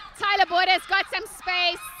there. Tyler Borders got some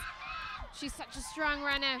space. She's such a strong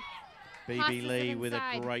runner. BB Lee with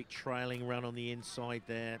a great trailing run on the inside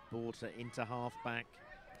there. Brought her into halfback.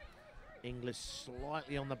 Inglis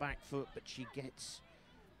slightly on the back foot, but she gets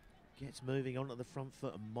moving onto the front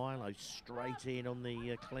foot, and Milo straight in on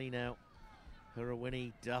the clean out.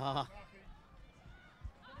 Hurawini Dar.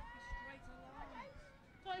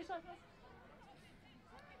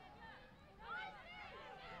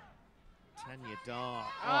 Tanya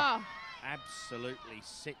Dar absolutely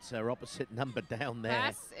sits her opposite number down there.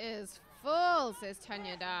 Pass is full, says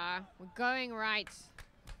Tanya Dar. We're going right,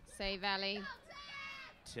 say Valley.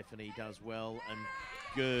 Tiffany does well, and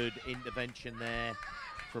good intervention there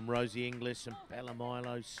from Rosie Inglis, and Bella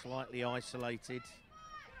Milo slightly isolated.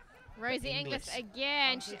 Rosie Inglis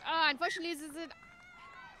again. She, unfortunately loses it.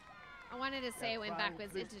 I wanted to say it went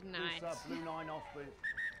backwards. It did not.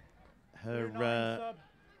 Her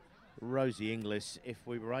Rosie Inglis, if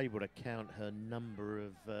we were able to count her number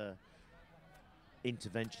of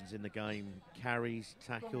interventions in the game, carries,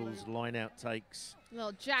 tackles, line-out takes,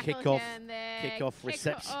 Little jackal kickoff, here and there. kickoff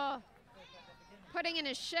reception. Putting in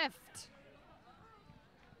a shift.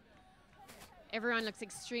 Everyone looks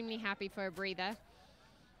extremely happy for a breather.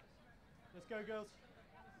 Let's go, girls.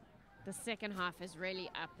 The second half is really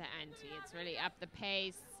up the ante. It's really up the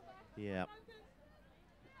pace. Yeah.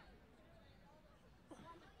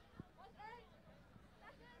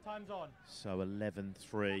 Time's on. So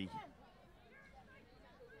 11-3.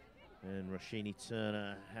 And Rashini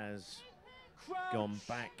Turner has gone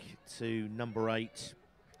back to number 8.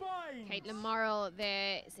 Caitlin Morrill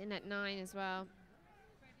there is in at 9 as well.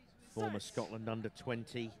 Former Scotland under 20.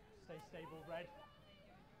 Stay stable, Red.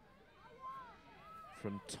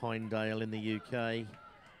 From Tyndale in the UK.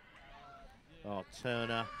 Oh,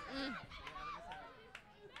 Turner.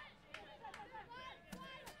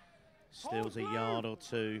 Steals a yard or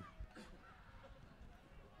two.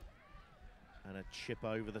 And a chip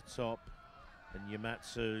over the top. And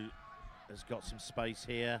Yamatsu has got some space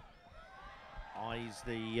here. Eyes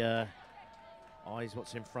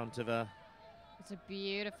what's in front of her. It's a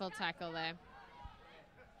beautiful tackle there.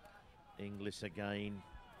 Inglis again.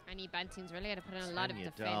 Annie Bunting's really had to put in a lot of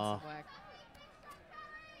Tanya defensive Dar. work.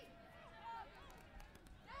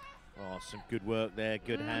 Oh, some good work there.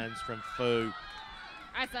 Good hands from Fu.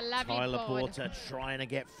 That's a lovely Tyler forward. Porter trying to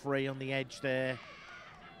get free on the edge there.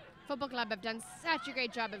 Football Club have done such a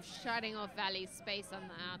great job of shutting off Valley's space on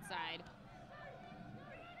the outside.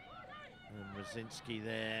 And Rosinski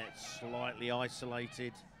there, slightly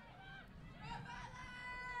isolated.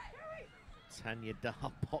 Tanya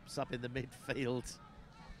Dar pops up in the midfield.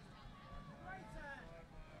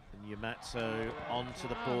 And Yamatsu onto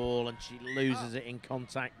the ball, and she loses it in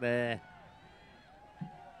contact there.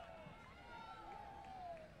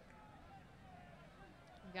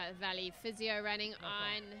 We've got Valley physio running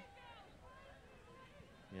on.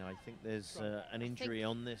 Yeah, I think there's an injury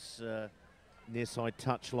on this near side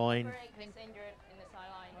touch line. Injured in the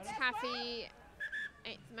sideline. Taffy,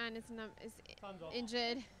 8th man is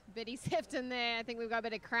injured. Biddy Sefton there. I think we've got a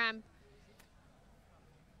bit of cramp.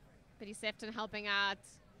 Biddy Sefton helping out.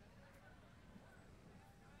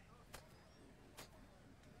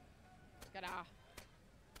 Got our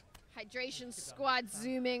hydration squad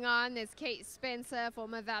zooming on. There's Kate Spencer,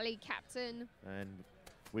 former Valley captain. And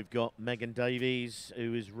we've got Megan Davies,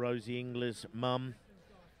 who is Rosie Inglis' mum.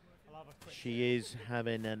 She is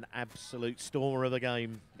having an absolute stormer of a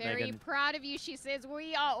game. Very Megan. proud of you, she says.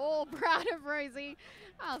 We are all proud of Rosie,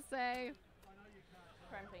 I'll say.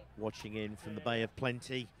 Cramping. Watching in from the Bay of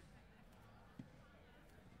Plenty.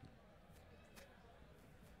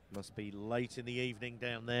 Must be late in the evening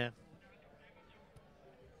down there.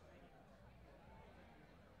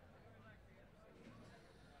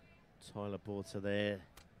 Tyler Porter there.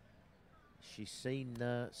 She's seen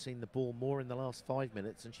the ball more in the last 5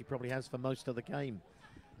 minutes than she probably has for most of the game.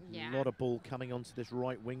 Yeah. A lot of ball coming onto this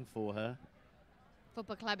right wing for her.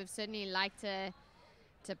 Football Club have certainly liked to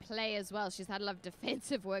play as well. She's had a lot of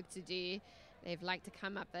defensive work to do. They've liked to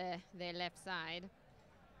come up their left side.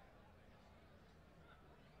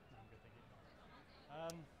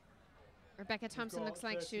 Rebecca Thompson looks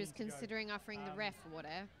like she was considering offering the ref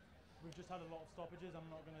water. We've just had a lot of stoppages. I'm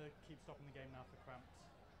not going to keep stopping the game now for cramps.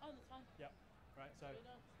 Oh, that's fine. Yep. Right, so.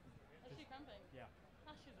 Is she cramping? Yeah.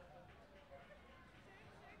 That should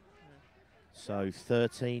So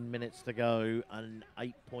 13 minutes to go, an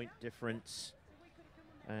 8-point difference.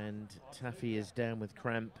 And Taffy is down with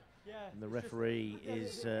cramp. Yeah, And the it's just- referee yeah,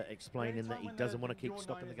 is the explaining only that time he when doesn't want to keep your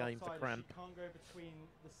stopping line the is game for offside is cramp. She can't go between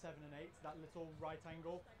the 7 and 8, that little right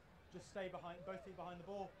angle. Just stay behind, both feet behind the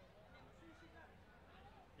ball.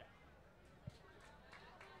 Yeah.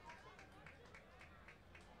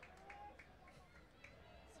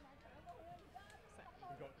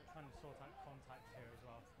 We've got trying to sort out contact here as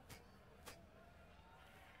well.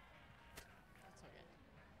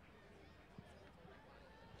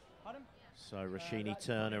 So Rashini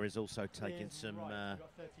Turner is also taking some We've got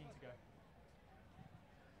 13 to go.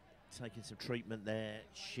 taking some treatment there.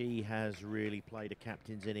 She has really played a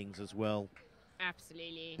captain's innings as well.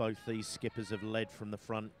 Absolutely. Both these skippers have led from the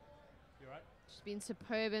front. You're right. She's been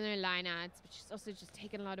superb in her lineouts, but she's also just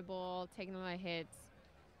taken a lot of ball, taken a lot of hits.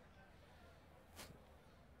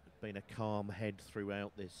 Been a calm head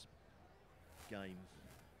throughout this game.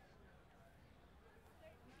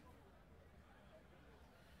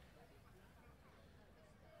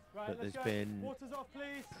 Right, But let's there's go. been Waters off,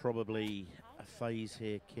 please. probably a phase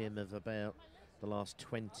here, Kim, of about the last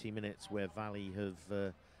 20 minutes where Valley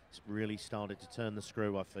have really started to turn the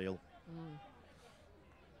screw, I feel.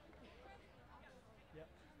 Yep.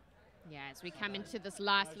 Yeah, as we come into this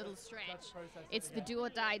last little stretch, it's the do or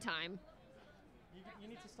die time. You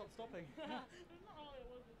need to stop stopping. Yeah, there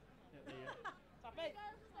you go.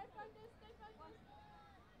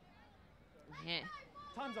 Yeah.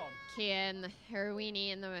 Time's on. Kia and the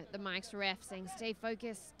Heroini and the Mike's ref saying, stay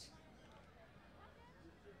focused.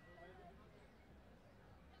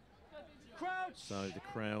 Crouch. So the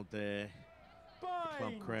crowd there, Bind.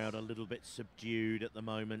 club crowd, a little bit subdued at the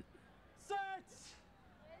moment. Set.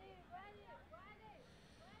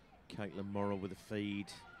 Caitlin Morrill with a feed,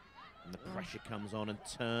 and the pressure comes on, and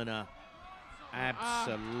Turner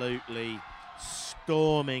absolutely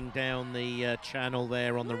storming down the channel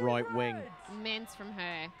there on the right wing. Immense from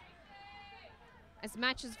her. As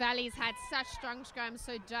much as Valley's had such strong scrums,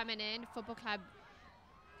 so dominant, Football Club,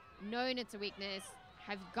 known it's a weakness,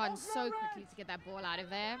 have gone so quickly to get that ball out of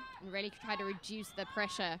there and really try to reduce the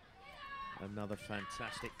pressure. Another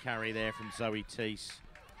fantastic carry there from Zoe Teese,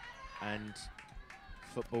 and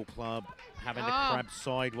Football Club having to crab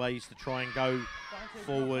sideways to try and go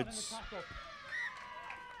forwards.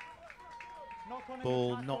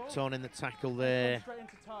 Ball knocked on in the tackle there. Straight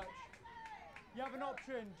into touch. You have an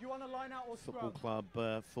option. Do you want to line out or Football scrub?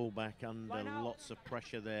 Club fullback under lots of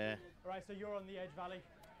pressure there. All right, so you're on the edge, Valley.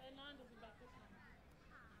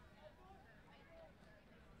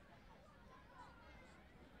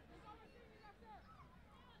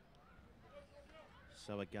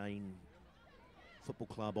 So again, Football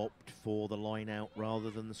Club opt for the line out rather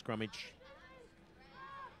than the scrummage.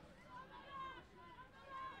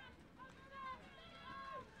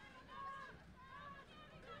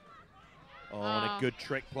 Oh, and a good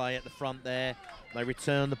trick play at the front there. They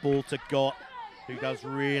return the ball to Gott, who does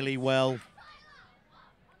really well.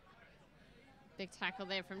 Big tackle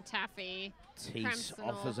there from Taffy. Teese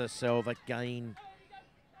offers herself again,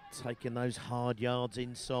 taking those hard yards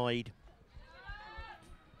inside.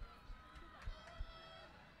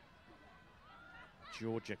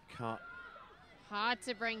 Georgia cut. Hard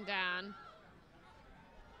to bring down.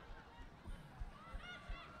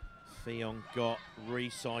 Fung Gott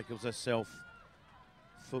recycles herself.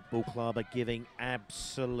 Football Club are giving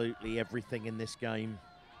absolutely everything in this game.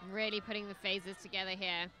 Really putting the phases together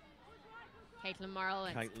here. Caitlin Morrill.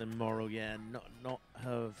 Caitlin Morrill, yeah, not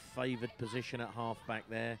her favoured position at halfback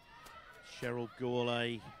there. Cheryl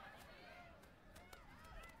Gourlay.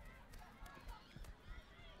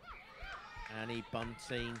 Annie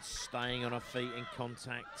Bunting staying on her feet in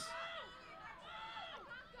contact.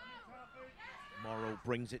 Morrill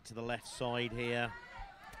brings it to the left side here.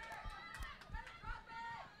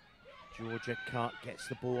 Georgia Cut gets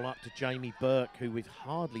the ball up to Jamie Burke, who we've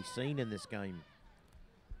hardly seen in this game.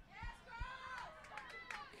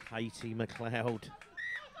 Katie McLeod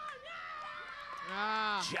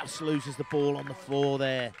just loses the ball on the floor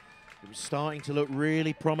there. It was starting to look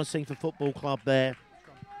really promising for Football Club there.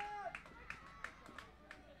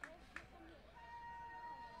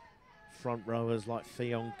 Front rowers like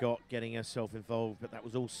Fung Gott getting herself involved, but that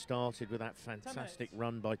was all started with that fantastic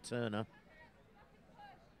run by Turner.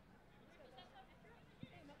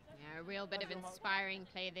 Yeah, a real bit of inspiring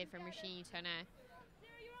play there from Rashini Turner.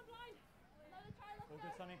 All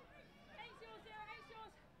good, Sonny.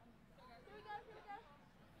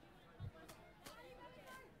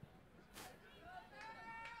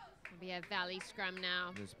 It'll be a Valley scrum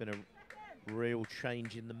now. There's been a real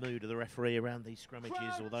change in the mood of the referee around these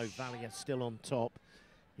scrummages. Although Valley are still on top,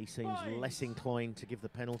 he seems less inclined to give the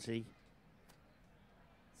penalty.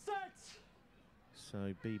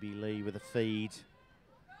 So BB Lee with a feed.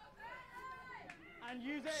 And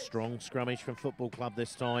use it. Strong scrummage from Football Club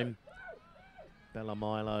this time. Bella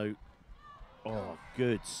Milo. Oh,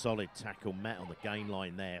 good solid tackle met on the gain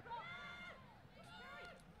line there.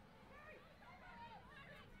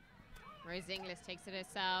 Rose Inglis takes it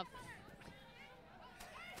herself.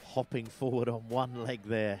 Hopping forward on one leg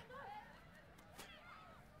there.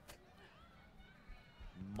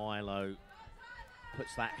 Milo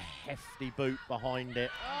puts that hefty boot behind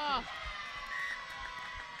it. Oh,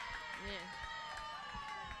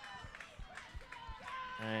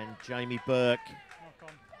 Yeah. And Jamie Burke Knock on.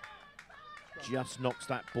 just knocks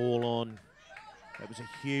that ball on. It was a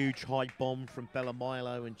huge high bomb from Bella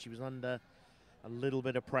Milo, and she was under a little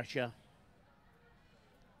bit of pressure.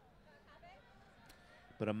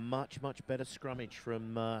 But a much, much better scrummage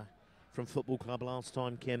from Football Club last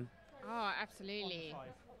time, Kim. Oh, absolutely. On the 5.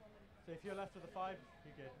 So if you're left of the 5,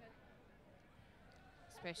 you're good.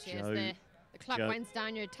 Especially Joe- as the clock Joe- winds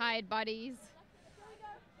down your tired bodies.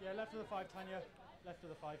 Yeah, left of the 5, Tanya. Left of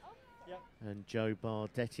the 5. Yep. And Joe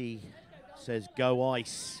Bardetti says, go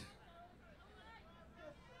ice.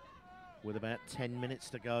 With about 10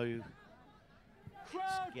 minutes to go. Crouch.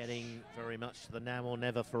 It's getting very much to the now or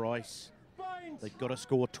never for ice. Bind. They've got to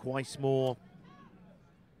score twice more.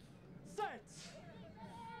 Set.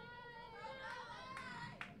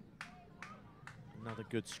 Another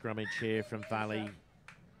good scrummage here from Valley,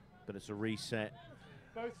 but it's a reset.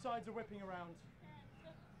 Both sides are whipping around.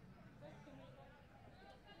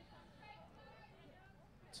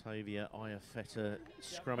 Tavia Iafetta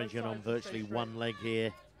scrummaging on virtually one leg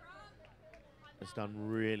here. Has done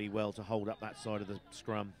really well to hold up that side of the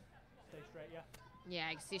scrum. Stay straight, yeah. Yeah,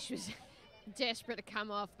 I see she was desperate to come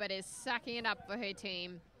off, but is sucking it up for her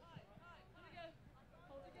team.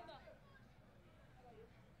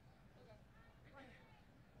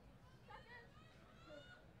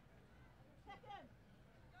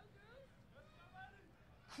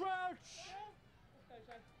 Crouch.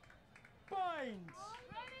 Bind.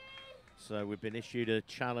 So we've been issued a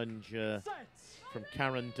challenge Set. from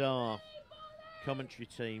Karen Dar, commentary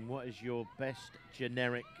team. What is your best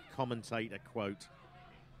generic commentator quote?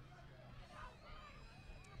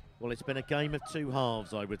 Well, it's been a game of two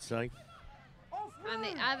halves, I would say. Off On the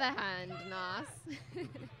road. other hand, Nas.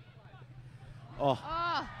 Oh,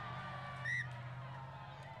 Oh,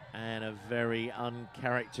 and a very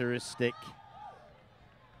uncharacteristic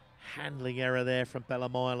handling error there from Bella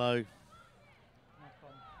Milo. Knock on.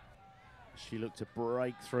 She looked to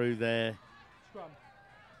break through there. Scrum.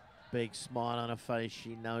 Big smile on her face.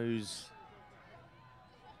 She knows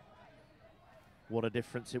what a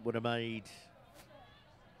difference it would have made.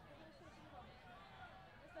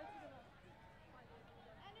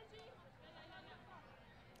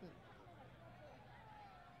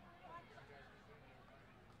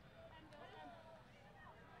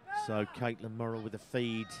 So Caitlin Murrell with a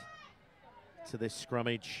feed to this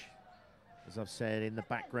scrummage. As I've said, in the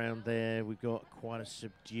background there, we've got quite a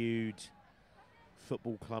subdued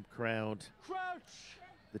Football Club crowd. Crouch.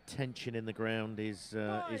 The tension in the ground is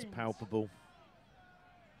palpable.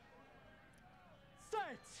 Set.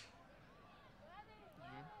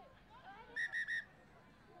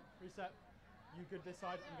 Reset. You good this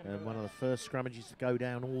side? I'm gonna And go one of left. the first scrummages to go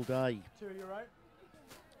down all day. 2 of you right.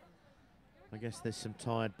 I guess there's some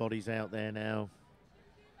tired bodies out there now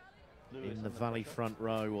Lewis in the on Valley pickup. front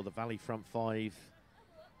row, or the Valley front five.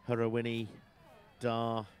 Harawini,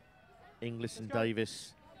 Dar, Inglis and Let's go.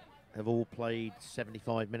 Davis have all played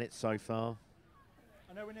 75 minutes so far.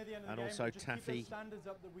 I know we're near the end of And the game, also but just keep Taffy. those standards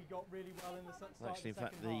up that we got really well in the start of Actually, in the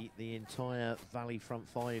fact, second half. the entire Valley front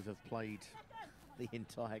five have played the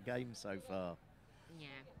entire game so far. yeah.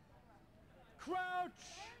 Crouch.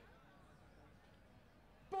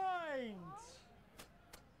 Bind.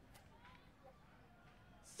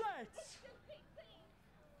 Set.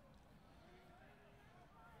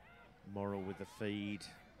 Morrill with the feed.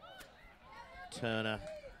 Turner,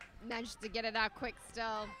 Managed to get it out quick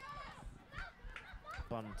still.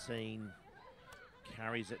 Bunteen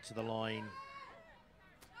carries it to the line.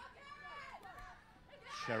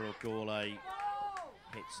 Cheryl Gourlay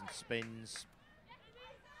hits and spins.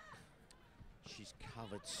 She's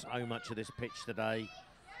covered so much of this pitch today.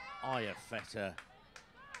 Iafetta.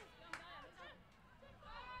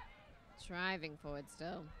 Driving forward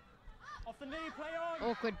still. Off the knee, play on.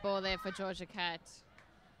 Awkward ball there for Georgia Cat.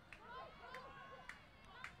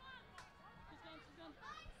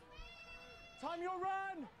 Time your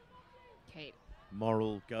run. Kate.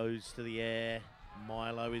 Morrill goes to the air.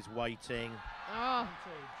 Milo is waiting. Oh,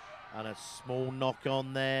 And a small knock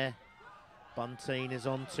on there. Bunteen is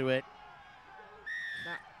onto it.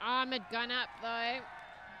 the armoured gun up though.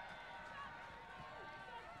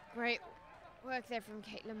 Great work there from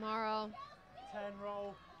Caitlin Morrill. 10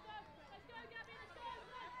 roll.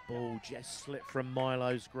 Ball just slipped from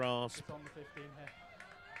Milo's grasp. It's on the 15 here.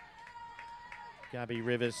 Gabby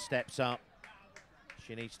Rivers steps up.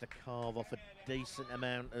 She needs to carve off a decent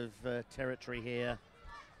amount of territory here.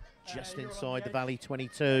 Just You're on inside the the edge. Valley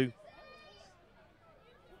 22.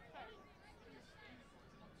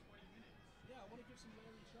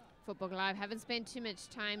 Football Club haven't spent too much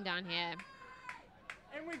time down here.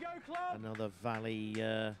 In we go, club. Another Valley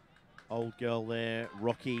old girl there,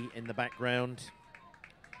 Rocky in the background.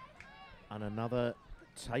 And another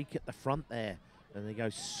take at the front there. And they go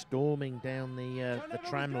storming down the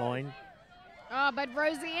tram line. Oh, but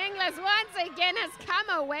Rosie Inglis once again has come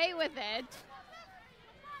away with it.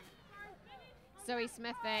 Zoe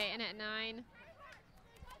Smith there in at 9.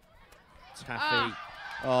 Taffy.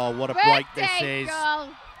 Oh, what a break this is. Girl.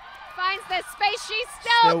 Finds the space. She's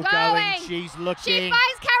still going. She's looking. She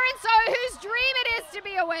finds Karen So, whose dream it is to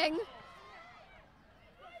be a wing.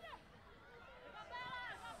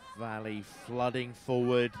 Valley flooding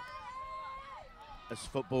forward as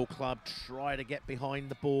Football Club try to get behind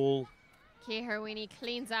the ball. Kia Herwini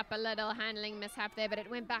cleans up a little handling mishap there, but it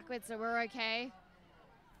went backwards, so we're okay.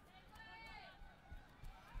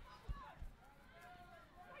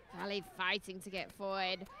 Valley fighting to get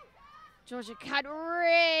forward. Georgia Cutt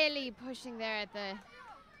really pushing there at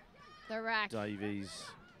the rack. Davies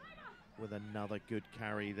with another good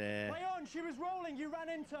carry there. Play on, she was rolling, you ran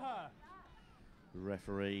into her.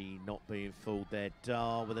 Referee not being fooled there.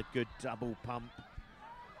 Dar with a good double pump.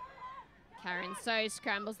 Karen So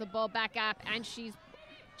scrambles the ball back up, and she's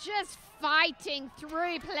just fighting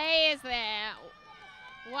through players there.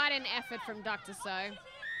 What an effort from Dr. So. Of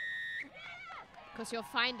course, you'll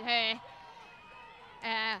find her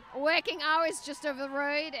working hours just over the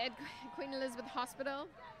road at Queen Elizabeth Hospital.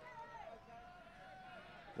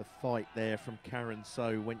 The fight there from Karen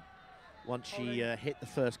So once she hit the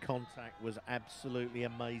first contact was absolutely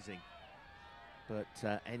amazing. But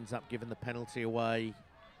ends up giving the penalty away.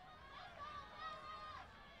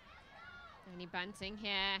 Only Bunting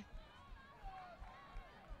here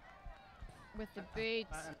with the boot.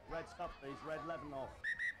 Red stop, please. Red 11 off.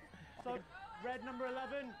 Sub, red number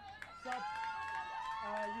 11. Sub,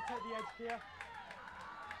 you take the edge here.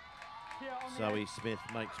 Here on the Zoe edge. Smith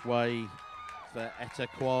makes way for Etta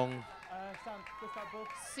Kwong. Sam, just that ball.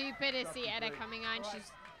 Super to see Etta coming on.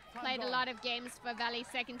 She's played a lot of games for Valley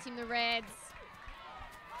second team, the Reds.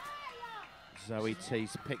 Zoe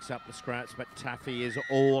Teese picks up the scraps, but Taffy is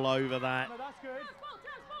all over that. No, that's good.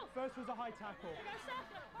 First was a high tackle.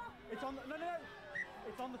 It's on the, no.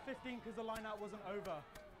 It's on the 15 because the line out wasn't over.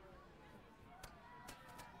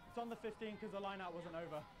 It's on the 15 because the line out wasn't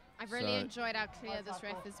over. I've really enjoyed how clear this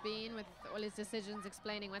ref has been with all his decisions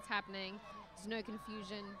explaining what's happening. There's no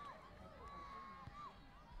confusion.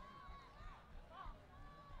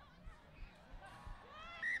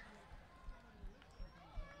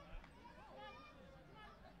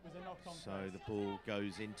 So the ball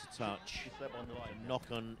goes into touch. A knock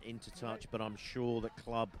on into touch, but I'm sure that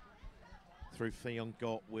club through Fung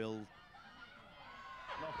Gott will.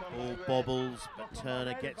 Ball bobbles, but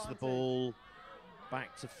Turner gets the ball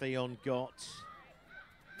back to Fung Gott.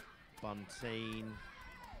 Bunteen.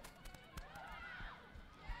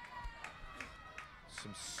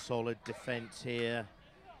 Some solid defence here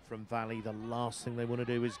from Valley. The last thing they want to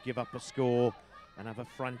do is give up a score and have a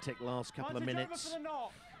frantic last couple of minutes.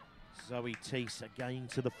 Zoe Teese again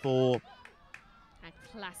to the fore. A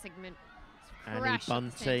classic Annie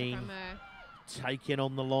Bunting taking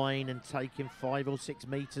on the line and taking 5 or 6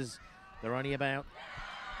 metres. They're only about.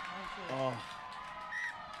 Oh.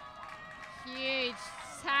 Huge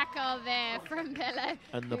tackle there from Bella.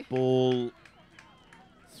 And the ball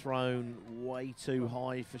thrown way too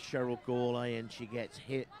high for Cheryl Gourlay, and she gets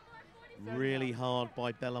hit really hard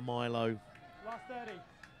by Bella Milo. Last 30.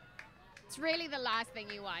 It's really the last thing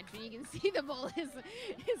you want when you can see the ball is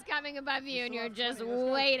coming above you and you're just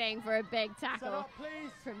waiting for a big tackle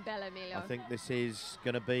from Bella Milo. I think this is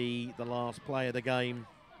going to be the last play of the game.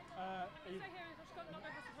 You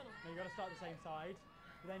got to start the same side,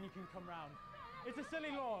 then you can come round. It's a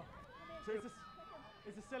silly law.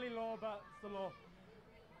 It's a silly law, but it's the law.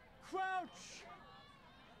 Crouch!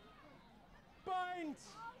 Bind!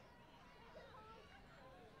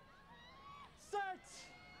 Set!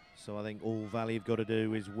 So I think all Valley have got to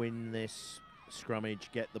do is win this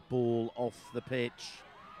scrummage, get the ball off the pitch.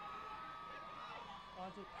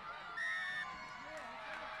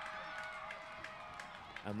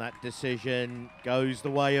 And that decision goes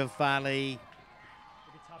the way of Valley.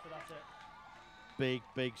 Big,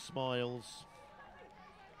 big smiles.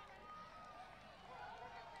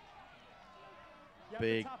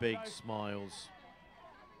 Big, big smiles.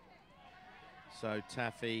 So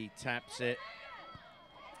Taffy taps it.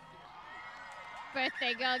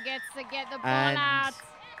 Birthday girl gets to get the ball And out.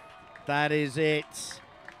 that is it.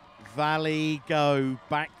 Valley go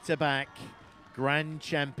back-to-back grand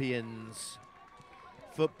champions.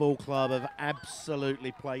 Football Club have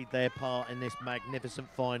absolutely played their part in this magnificent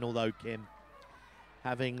final, though, Kim.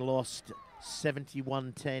 Having lost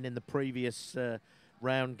 71-10 in the previous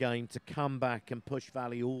round game to come back and push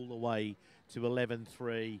Valley all the way to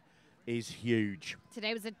 11-3 is huge.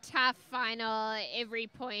 Today was a tough final. Every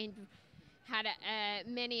point had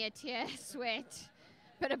many a tear, sweat,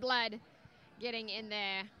 bit of blood getting in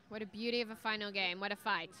there. What a beauty of a final game. What a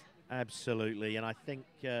fight. Absolutely. And I think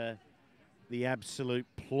the absolute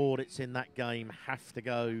plaudits in that game have to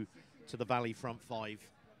go to the Valley front five.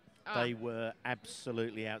 Oh. They were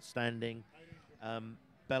absolutely outstanding.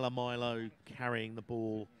 Bella Milo carrying the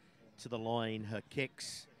ball to the line. Her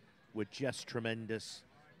kicks were just tremendous.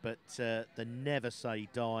 But the never say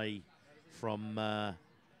die from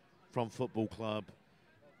Football Club.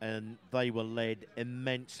 And they were led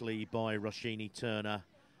immensely by Roshini Turner.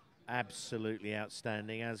 Absolutely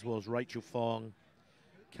outstanding, as was Rachel Fung,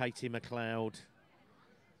 Katie McLeod,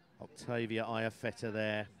 Octavia Iafeta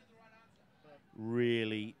there.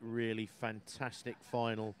 Really, really fantastic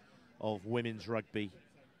final of women's rugby.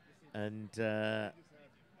 And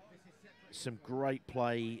some great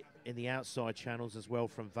play in the outside channels as well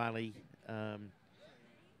from Valley.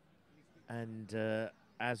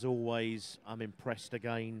 As always, I'm impressed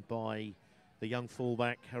again by the young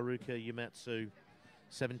fullback, Haruka Yumetsu.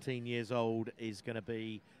 17 years old, is going to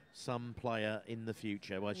be some player in the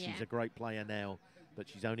future. Well, Yeah. She's a great player now, but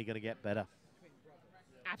she's only going to get better.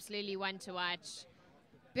 Absolutely one to watch.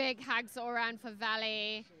 Big hugs all around for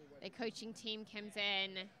Valley. The coaching team comes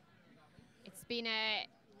in. It's been a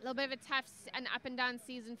little bit of a tough and up and down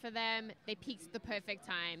season for them. They peaked at the perfect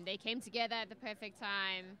time. They came together at the perfect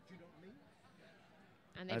time.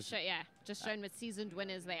 And they've just shown what seasoned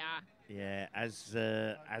winners they are. Yeah,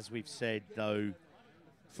 as we've said, though,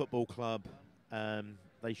 Football Club,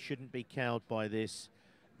 they shouldn't be cowed by this.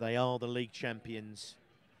 They are the league champions,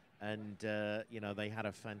 and they had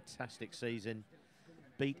a fantastic season.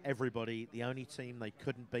 Beat everybody. The only team they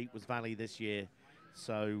couldn't beat was Valley this year.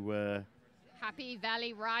 So happy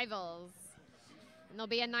Valley rivals. And there'll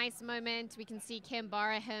be a nice moment. We can see Kim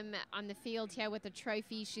Barahim on the field here with the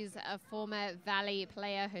trophy. She's a former Valley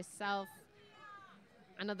player herself.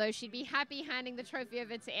 And although she'd be happy handing the trophy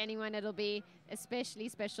over to anyone, it'll be especially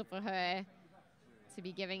special for her to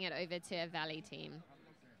be giving it over to a Valley team.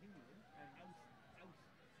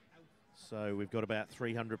 So we've got about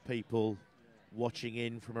 300 people watching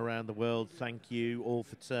in from around the world. Thank you all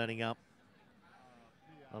for turning up.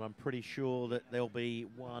 And I'm pretty sure that there'll be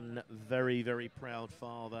one very, very proud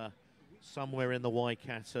father somewhere in the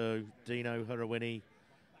Waikato, Dino Hurawini,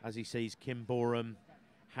 as he sees Kim Borum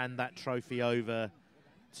hand that trophy over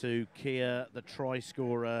to Kia, the try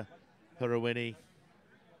scorer, Hurawini.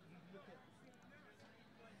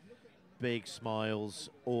 Big smiles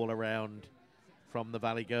all around from the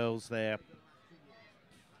Valley girls there.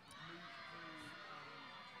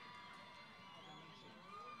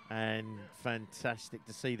 And fantastic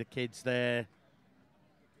to see the kids there.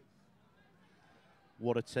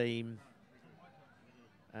 What a team.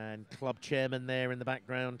 And club chairman there in the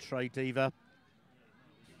background, Trey Diva.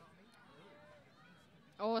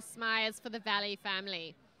 All smiles for the Valley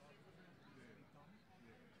family.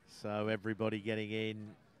 So everybody getting in.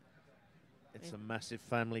 It's a massive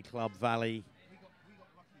family club, Valley.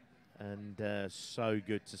 And so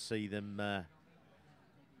good to see them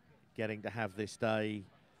getting to have this day.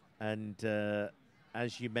 And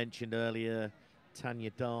as you mentioned earlier,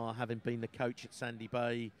 Tanya Dar, having been the coach at Sandy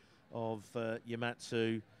Bay of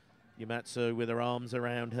Yumetsu with her arms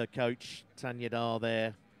around her coach, Tanya Dar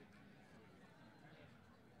there.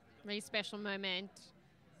 Really special moment.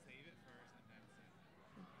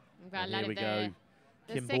 We've got And a lot here we of go.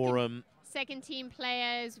 the Kim Borum. second team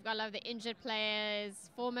players. We've got a lot of the injured players,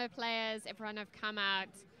 former players. Everyone have come out,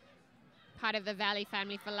 part of the Valley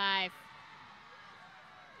family for life.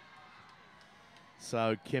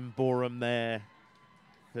 So Kim Borum there,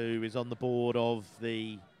 who is on the board of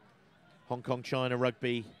the Hong Kong China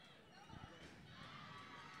Rugby,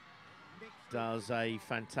 does a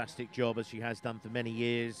fantastic job, as she has done for many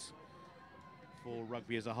years, for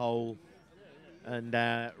rugby as a whole. And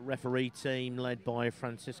our referee team, led by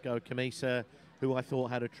Francisco Camisa, who I thought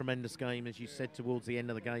had a tremendous game, as you said towards the end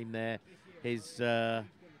of the game there. His, Can't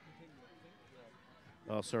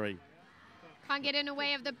get in the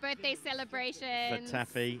way of the birthday celebrations. for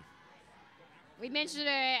Taffy. We mentioned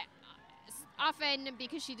her often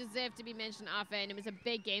because she deserved to be mentioned often. It was a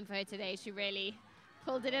big game for her today. She really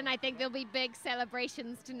pulled it in. I think there'll be big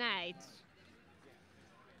celebrations tonight.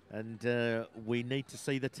 And we need to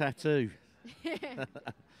see the tattoo.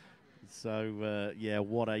 So, yeah,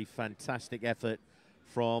 what a fantastic effort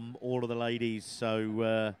from all of the ladies.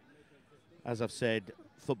 So, as I've said,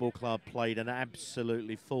 Football Club played an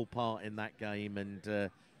absolutely full part in that game and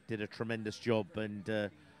did a tremendous job. And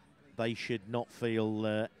they should not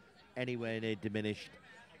feel anywhere near diminished.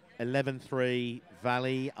 11-3,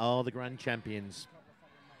 Valley are the grand champions.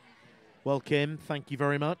 Well, Kim, thank you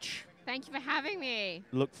very much. Thank you for having me.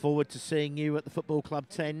 Look forward to seeing you at the Football Club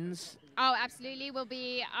 10s. Oh, absolutely. We'll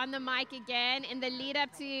be on the mic again in the lead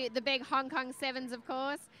up to the big Hong Kong Sevens, of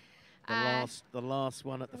course. The last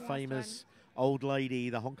one at the famous old lady,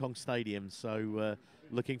 the Hong Kong Stadium. So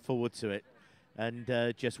looking forward to it. And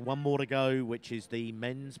just one more to go, which is the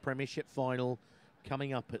men's Premiership final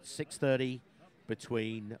coming up at 6:30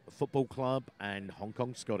 between Football Club and Hong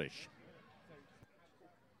Kong Scottish.